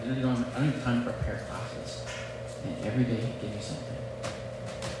I literally don't have time to prepare classes. And every day he'd give me something.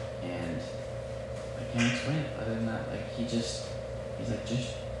 And I can't explain it other than that. Like he's like,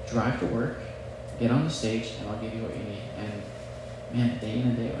 just drive to work, get on the stage, and I'll give you what you need. And man, day in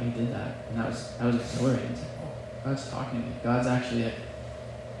and day out, he did that. And that was exhilarating. It's like, oh, God's talking to me. God's actually like,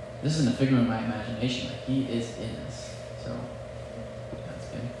 this isn't a figment of my imagination. Like he is in this. So that's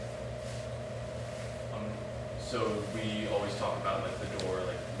good. So we always talk about like the door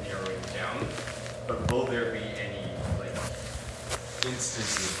like narrowing down, but will there be any like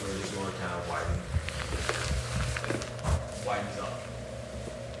instances where the door kind of widens up?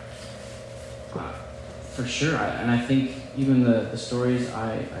 For sure, and I think even the stories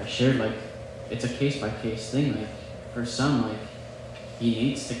I shared, like it's a case by case thing. Like for some, like he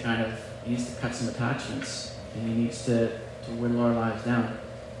needs to cut some attachments, and he needs to whittle our lives down.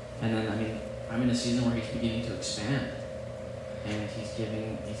 And then, I mean, I'm in a season where he's beginning to expand, and he's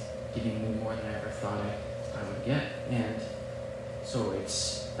giving me more than I ever thought I would get. And so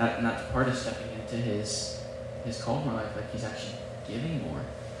it's that's part of stepping into his call in my life. Like he's actually giving more.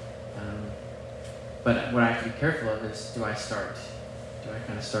 But what I have to be careful of is, do I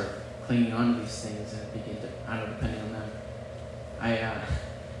kind of start clinging on to these things and begin to, I don't know, depending on them.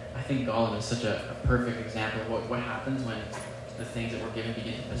 I think Gollum is such a perfect example of what happens when the things that we're given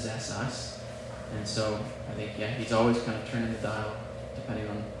begin to possess us. And so I think, yeah, he's always kind of turning the dial depending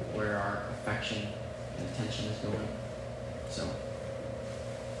on where our affection and attention is going. So,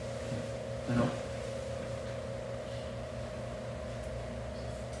 I hope.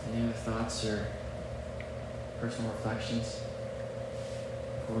 Any other thoughts or personal reflections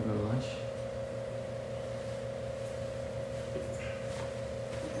before we go to lunch?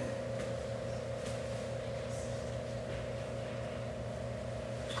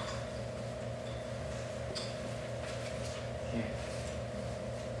 Okay.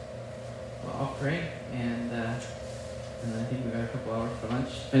 Well, I'll pray, and I think we've got a couple hours for lunch.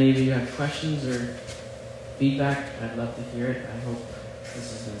 If any of you have questions or feedback, I'd love to hear it. I hope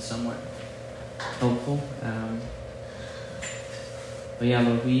this has been somewhat helpful. But yeah,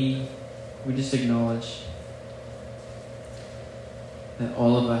 Lord, we just acknowledge that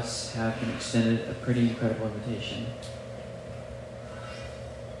all of us have been extended a pretty incredible invitation.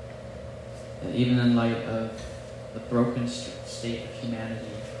 That even in light of the broken state of humanity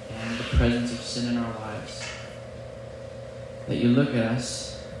and the presence of sin in our lives, that you look at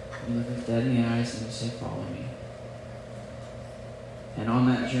us, you look us dead in the eyes, and you say, follow me. And on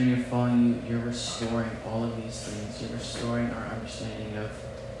that journey of following you, you're restoring all of these things. You're restoring our understanding of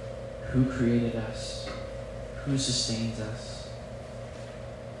who created us, who sustains us,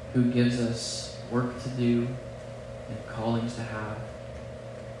 who gives us work to do and callings to have.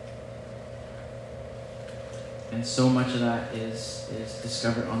 And so much of that is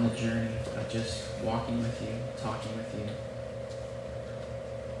discovered on the journey of just walking with you, talking with you,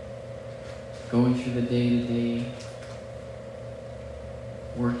 going through the day-to-day,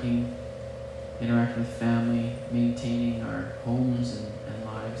 working, interacting with family, maintaining our homes and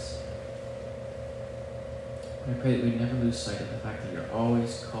lives. And I pray that we never lose sight of the fact that you're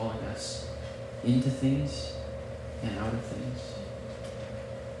always calling us into things and out of things.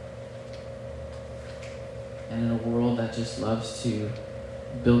 And in a world that just loves to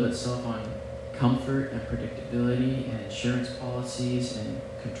build itself on comfort and predictability and insurance policies and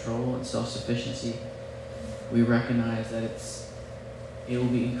control and self-sufficiency, we recognize that it will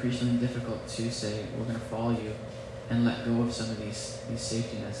be increasingly difficult to say we're going to follow you and let go of some of these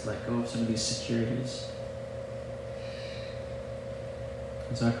safety nets, let go of some of these securities.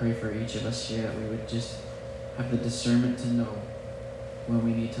 And so I pray for each of us here that we would just have the discernment to know when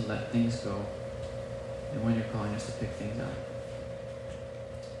we need to let things go and when you're calling us to pick things up.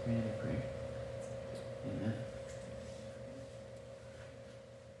 In your name we pray. Amen.